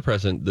future. This is the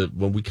present.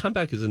 When we come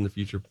back is in the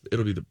future.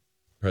 It'll be the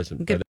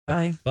present.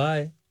 Goodbye.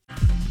 Bye.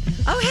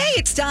 Oh, hey,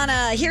 it's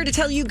Donna here to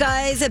tell you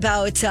guys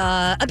about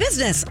a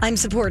business I'm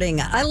supporting.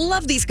 I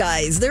love these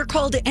guys. They're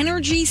called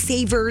Energy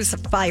Savers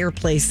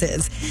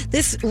Fireplaces.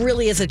 This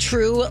really is a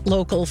true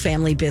local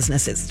family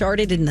business. It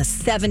started in the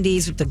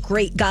 70s with a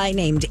great guy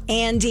named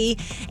Andy.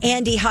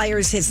 Andy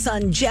hires his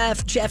son,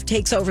 Jeff. Jeff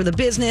takes over the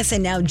business,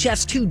 and now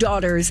Jeff's 2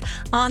 daughters,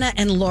 Anna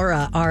and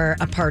Laura, are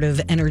a part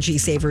of Energy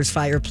Savers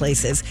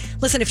Fireplaces.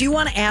 Listen, if you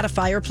want to add a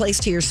fireplace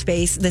to your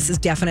space, this is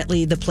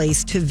definitely the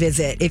place to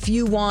visit. If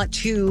you want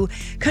to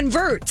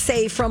convert,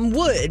 say, from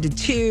wood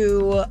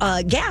to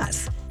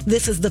gas,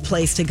 this is the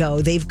place to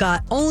go. They've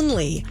got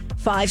only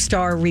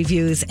 5-star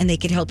reviews, and they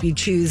could help you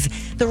choose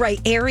the right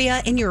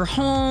area in your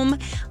home.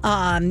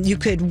 You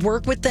could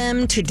work with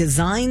them to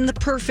design the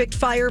perfect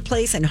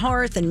fireplace and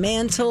hearth and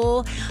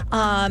mantle.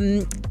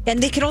 And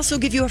they could also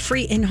give you a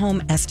free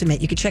in-home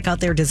estimate. You can check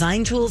out their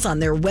design tools on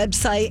their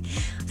website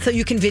so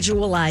you can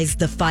visualize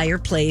the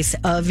fireplace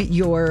of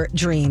your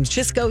dreams.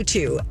 Just go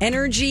to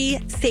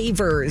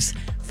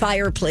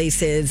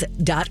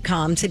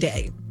EnergySaversFireplaces.com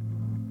today.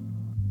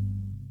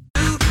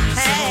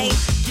 Hey.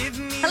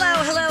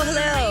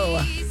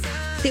 Hello.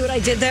 See what I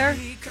did there?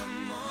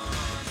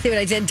 See what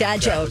I did?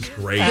 Dad joke. was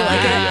great. You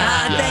like it?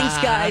 Yeah. Thanks,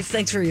 guys.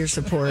 Thanks for your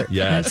support.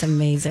 Yes. That's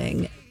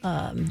amazing.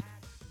 Thanks.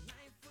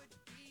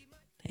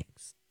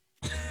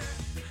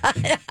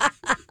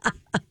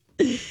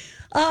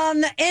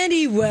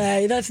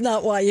 Anyway, that's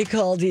not why you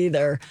called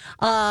either.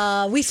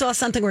 We saw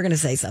something. We're going to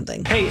say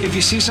something. Hey, if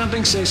you see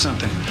something, say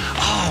something.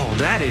 Oh,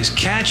 that is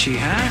catchy,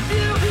 huh?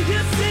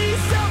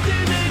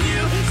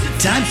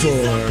 Time for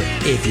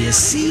If You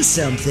See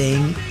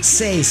Something,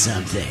 Say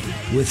Something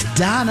with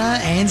Donna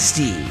and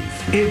Steve.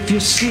 If you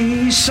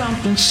see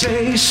something,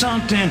 say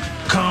something.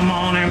 Come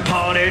on and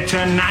party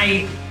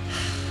tonight.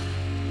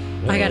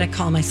 I got to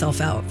call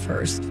myself out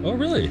first. Oh,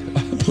 really?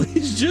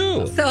 Please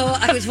do. So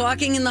I was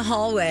walking in the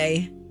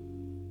hallway,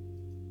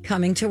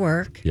 coming to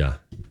work, Yeah.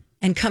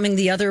 and coming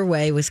the other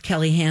way was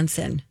Kelly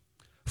Hansen.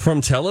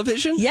 From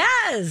television?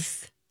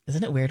 Yes.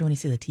 Isn't it weird when you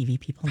see the TV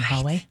people in the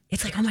hallway?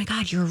 It's like, oh my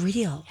God, you're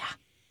real. Yeah.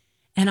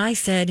 And I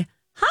said,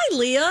 hi,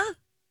 Leah.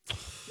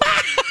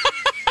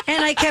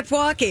 And I kept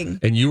walking.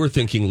 And you were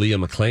thinking Leah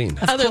McLean.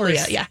 Other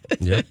course. Leah, yeah.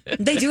 Yeah.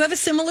 They do have a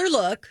similar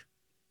look.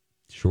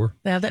 Sure.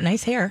 They have that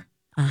nice hair.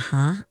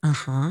 And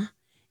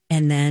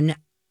then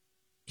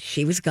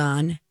she was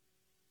gone.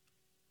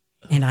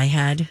 And I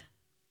had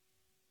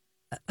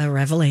a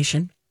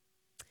revelation.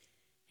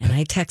 And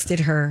I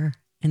texted her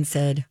and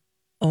said,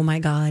 oh my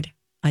God,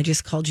 I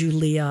just called you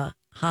Leah.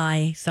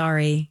 Hi,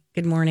 sorry.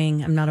 Good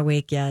morning. I'm not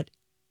awake yet.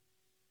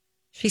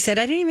 She said,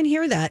 I didn't even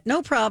hear that.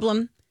 No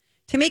problem.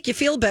 To make you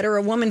feel better,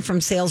 a woman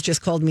from sales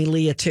just called me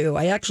Leah too.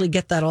 I actually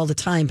get that all the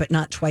time, but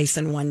not twice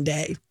in one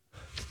day.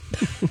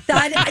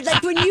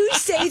 Like when you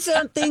say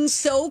something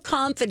so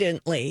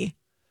confidently.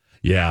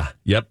 Yeah.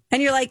 Yep.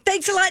 And you're like,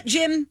 thanks a lot,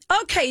 Jim.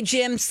 Okay,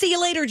 Jim. See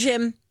you later,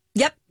 Jim.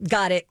 Yep,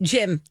 got it.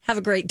 Jim, have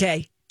a great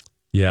day.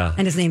 Yeah.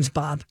 And his name's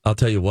Bob. I'll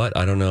tell you what.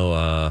 I don't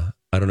know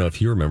if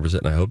he remembers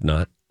it, and I hope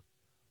not.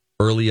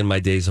 Early in my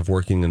days of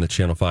working in the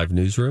Channel 5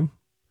 newsroom,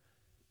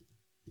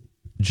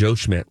 Joe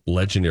Schmidt,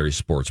 legendary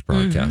sports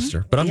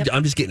broadcaster. But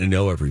I'm just getting to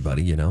know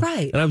everybody, you know?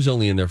 Right. And I was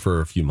only in there for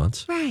a few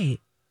months. Right.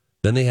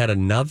 Then they had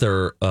an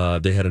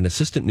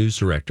assistant news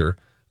director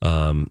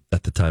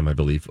at the time, I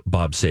believe,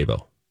 Bob Sabo.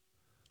 Okay.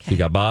 So you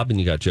got Bob and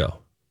you got Joe.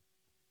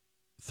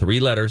 3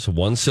 letters,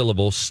 1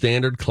 syllable,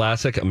 standard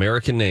classic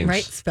American names.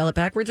 Right. Spell it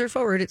backwards or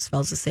forward. It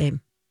spells the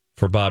same.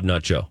 For Bob,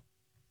 not Joe.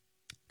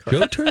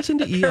 Joe turns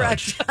into ER.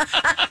 Correct.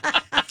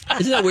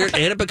 Isn't that weird?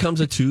 And it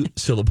becomes a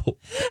 2-syllable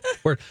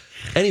word.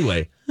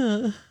 Anyway,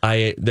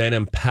 I then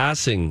am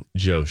passing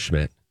Joe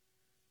Schmidt,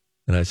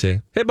 and I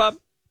say, "Hey, Bob,"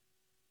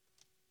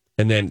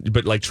 and then,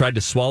 but like tried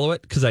to swallow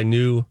it because I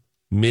knew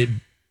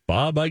mid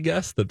Bob, I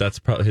guess that's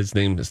probably his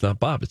name. It's not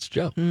Bob, it's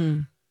Joe.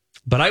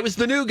 But I was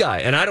the new guy,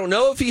 and I don't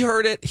know if he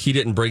heard it. He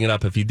didn't bring it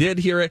up if he did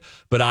hear it.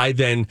 But I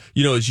then,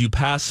 as you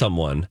pass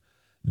someone,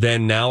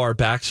 then now our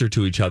backs are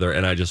to each other,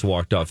 and I just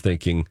walked off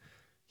thinking,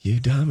 you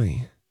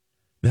dummy.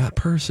 That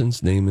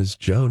person's name is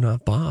Joe,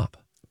 not Bob.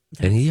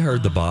 And he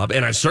heard the Bob,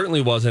 and I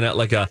certainly wasn't at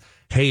like a,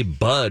 hey,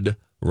 bud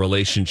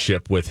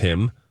relationship with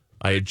him.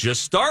 I had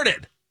just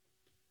started.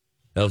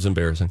 That was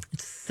embarrassing.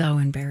 It's so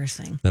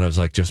embarrassing. Then I was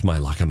like, just my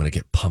luck. I'm going to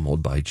get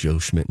pummeled by Joe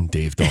Schmidt and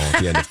Dave Dahl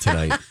at the end of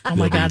tonight. Oh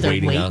my God, they're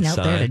waiting outside.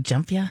 out there to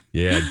jump you.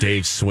 Yeah,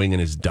 Dave's swinging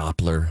his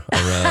Doppler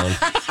around.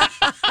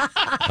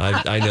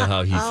 I know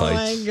how he fights.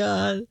 Oh my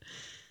God.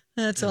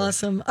 That's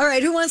awesome. All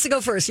right, who wants to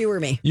go first, you or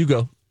me? You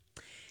go.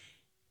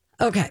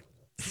 Okay.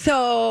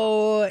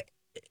 So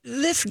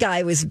this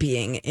guy was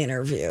being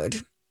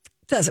interviewed.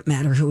 Doesn't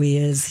matter who he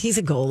is. He's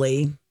a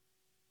goalie.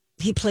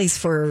 He plays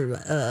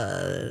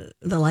for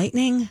the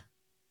Lightning.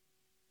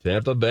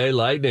 Tampa Bay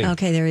Lightning.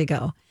 Okay, there you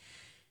go.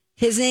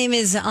 His name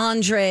is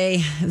Andrei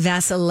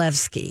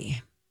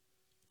Vasilevsky.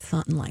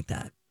 Something like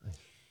that.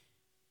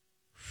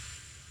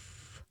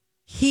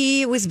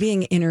 He was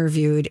being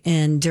interviewed,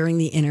 and during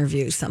the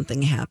interview,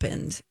 something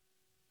happened.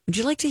 Would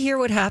you like to hear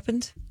what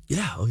happened?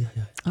 Yeah. Oh, yeah.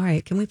 All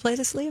right. Can we play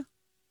this, Leah?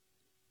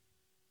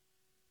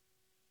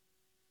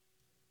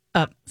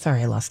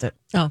 Sorry, I lost it.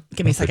 Oh,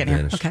 Give me a second here.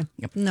 vanished. okay.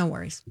 No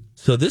worries.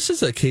 So this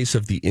is a case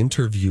of the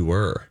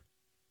interviewer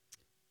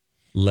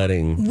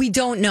letting... We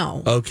don't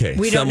know. Okay,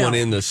 We don't someone know.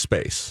 in the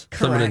space.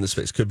 Someone in the Correct.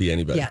 space. Could be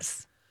anybody.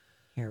 Yes.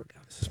 Here we go.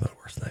 This is my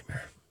worst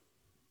nightmare.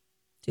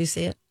 Do you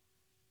see it?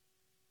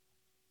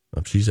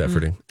 Oh, she's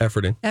efforting.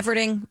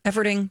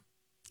 Efforting.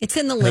 It's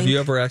in the link. Have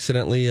you ever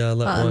accidentally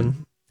let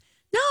one?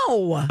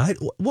 No.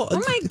 Well,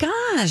 Oh my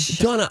gosh.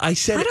 Donna, I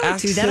said I don't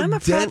do that. I'm a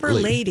proper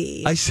accidentally.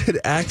 lady. I said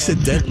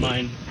accidentally.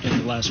 Mine in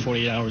the last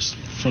 48 hours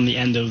from the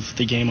end of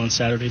the game on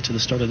Saturday to the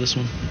start of this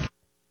one.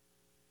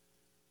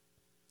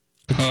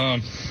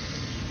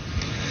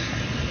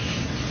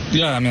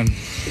 Yeah, I mean,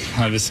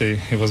 obviously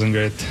it wasn't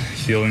great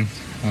feeling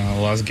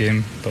last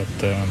game, but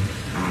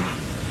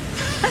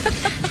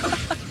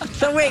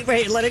So wait,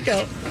 let it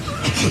go.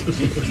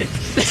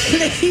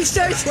 He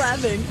starts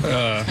laughing.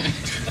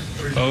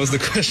 what was the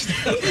question?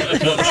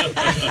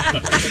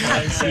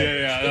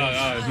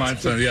 yeah, my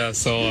turn. Yeah,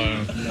 so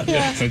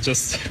yeah, it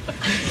just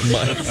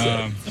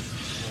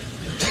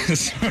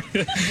sorry.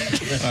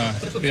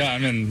 Yeah, I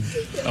mean,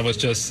 I was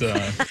just. Oh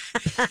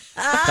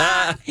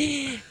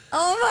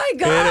my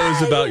God. And it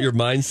was about your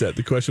mindset.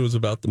 The question was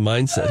about the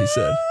mindset, he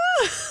said.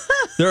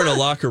 They're in a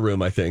locker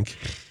room, I think.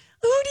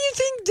 Who do you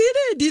think did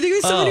it? Do you think it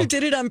was someone who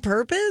did it on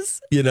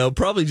purpose?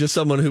 Probably just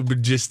someone who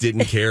just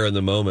didn't care in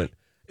the moment.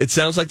 It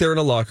sounds like they're in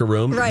a locker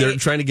room. Right. They're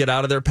trying to get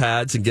out of their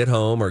pads and get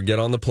home or get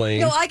on the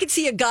plane. No, I could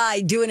see a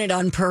guy doing it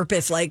on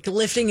purpose, like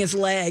lifting his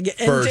leg.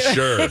 And For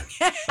sure.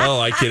 Oh,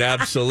 I can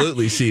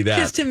absolutely see that.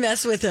 Just to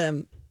mess with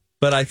him.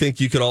 But I think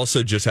you could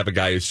also just have a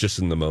guy who's just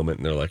in the moment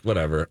and they're like,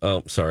 whatever.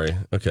 Oh, sorry.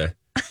 Okay.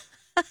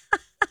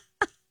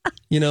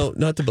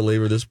 Not to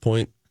belabor this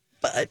point,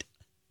 But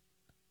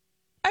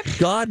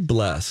God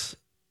bless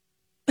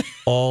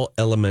all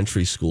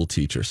elementary school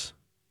teachers.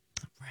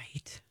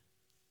 right.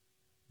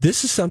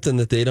 This is something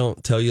that they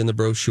don't tell you in the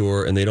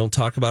brochure and they don't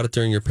talk about it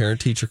during your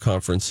parent-teacher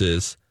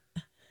conferences.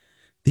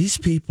 These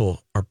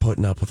people are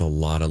putting up with a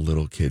lot of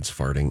little kids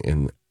farting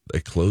in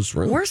a closed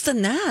room. Worse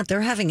than that,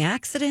 they're having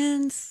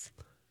accidents.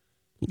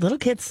 Little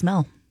kids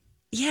smell.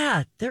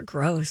 Yeah, they're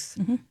gross.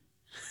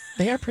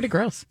 They are pretty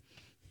gross.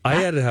 I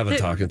had to have a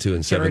talking to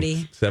in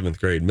Dirty. seventh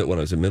grade when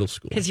I was in middle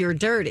school. Because you're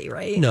dirty,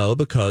 right? No,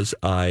 because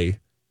I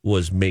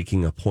was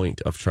making a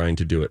point of trying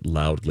to do it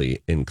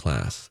loudly in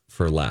class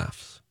for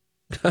laughs.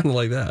 Kind of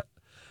like that.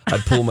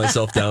 I'd pull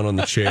myself down on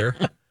the chair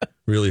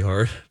really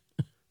hard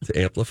to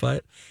amplify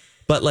it.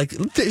 But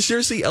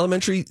seriously,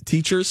 elementary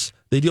teachers,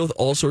 they deal with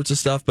all sorts of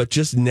stuff, but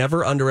just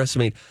never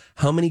underestimate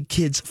how many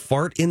kids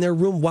fart in their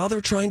room while they're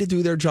trying to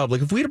do their job.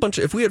 Like if we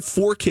had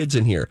 4 kids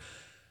in here,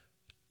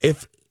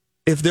 if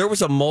there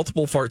was a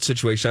multiple fart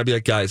situation, I'd be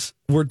like, guys,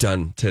 we're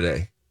done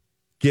today.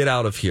 Get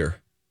out of here.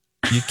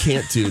 You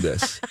can't do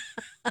this.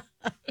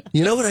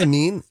 You know what I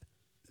mean?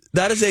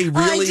 That is a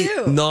really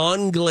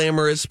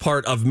non-glamorous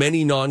part of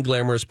many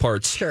non-glamorous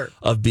parts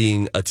of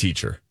being a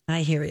teacher.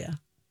 I hear you.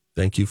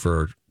 Thank you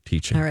for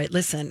teaching. All right,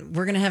 listen,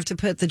 we're going to have to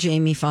put the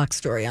Jamie Foxx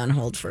story on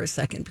hold for a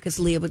second because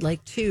Leah would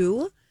like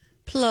to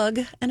plug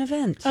an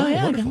event. Oh,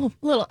 yeah. A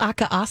little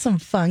Aka Awesome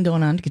fun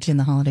going on to get you in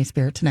the holiday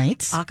spirit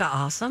tonight. Aka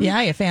Awesome?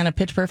 Yeah, you a fan of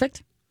Pitch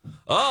Perfect?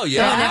 Oh,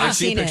 yeah. I've never I've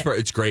seen seen Pitch it. Perfect.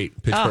 It's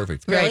great. Pitch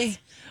Perfect. Really?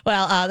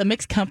 Well, the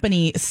Mixed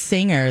Company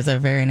Singers, a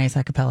very nice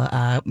a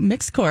cappella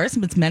mixed chorus,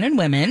 it's men and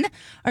women,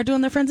 are doing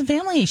their Friends and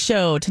Family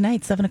show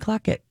tonight, 7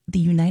 o'clock at the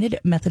United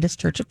Methodist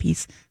Church of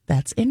Peace.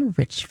 That's in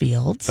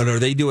Richfield. And are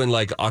they doing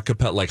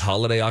acapella, like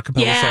holiday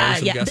acapella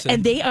songs? I'm guessing?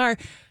 And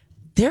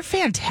they're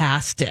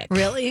fantastic.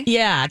 Really?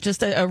 Yeah,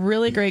 just a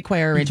really great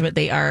choir arrangement.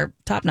 They are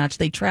top notch.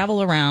 They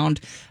travel around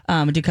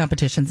and do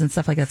competitions and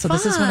stuff like that. So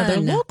this is one of their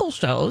Fun. local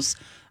shows.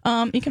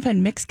 You can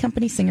find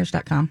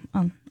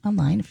mixedcompanysingers.com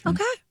online. If you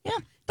Okay. Yeah.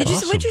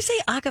 Would you say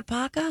Aka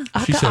Paka?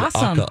 She said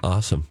Awesome. Aka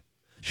Awesome.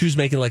 She was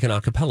making like an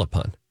acapella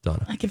pun.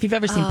 Donna. Like if you've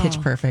ever seen Pitch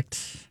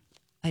Perfect.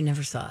 I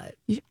never saw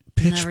it.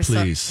 Pitch, Never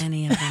please. saw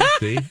any of them.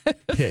 See?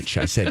 Pitch.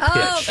 I said pitch.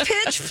 Oh,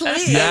 Pitch,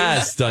 please.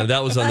 Yes, Donna.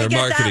 That was on I their get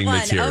marketing that one.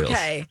 materials.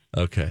 Okay.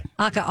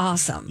 Okay.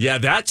 Awesome. Yeah,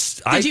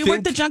 that's. Did you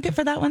work the junket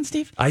for that one,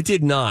 Steve? I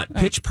did not.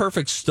 Pitch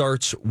Perfect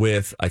starts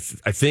with I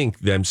think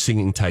them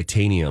singing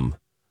Titanium.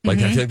 Like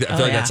I feel like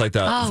that's like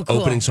the cool.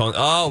 opening song.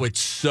 Oh, it's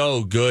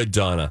so good,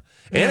 Donna.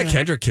 Anna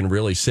Kendrick can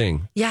really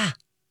sing. Yeah.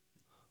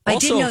 Also, I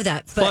did know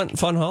that. But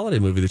fun holiday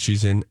movie that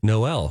she's in,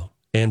 Noelle.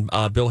 And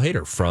Bill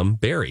Hader from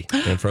Barry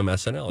and from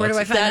SNL. where do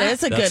I find that? That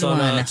is a good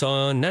one. It's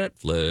on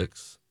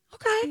Netflix.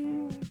 Okay.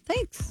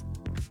 Thanks.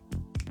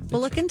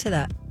 We'll look into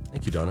that.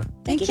 Thank you, Donna.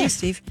 Thank you,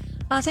 Steve.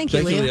 Thank you, Thank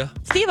you, Leah. Leah.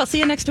 Steve, I'll see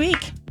you next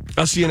week.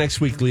 I'll see you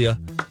next week, Leah.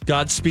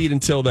 Godspeed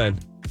until then.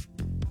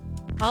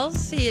 I'll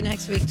see you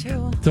next week,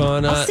 too.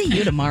 Donna. I'll see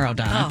you tomorrow,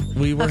 Donna.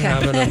 We were Okay.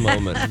 having a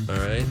moment, all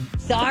right?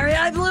 Sorry,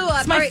 I blew up.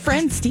 It's my All right.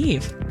 friend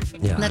Steve.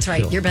 Yeah, That's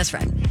right, cool. your best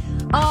friend.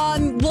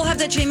 We'll have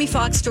that Jamie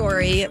Foxx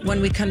story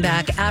when we come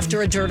back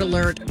after a dirt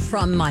alert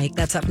from Mike.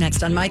 That's up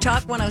next on My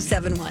Talk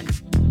 1071.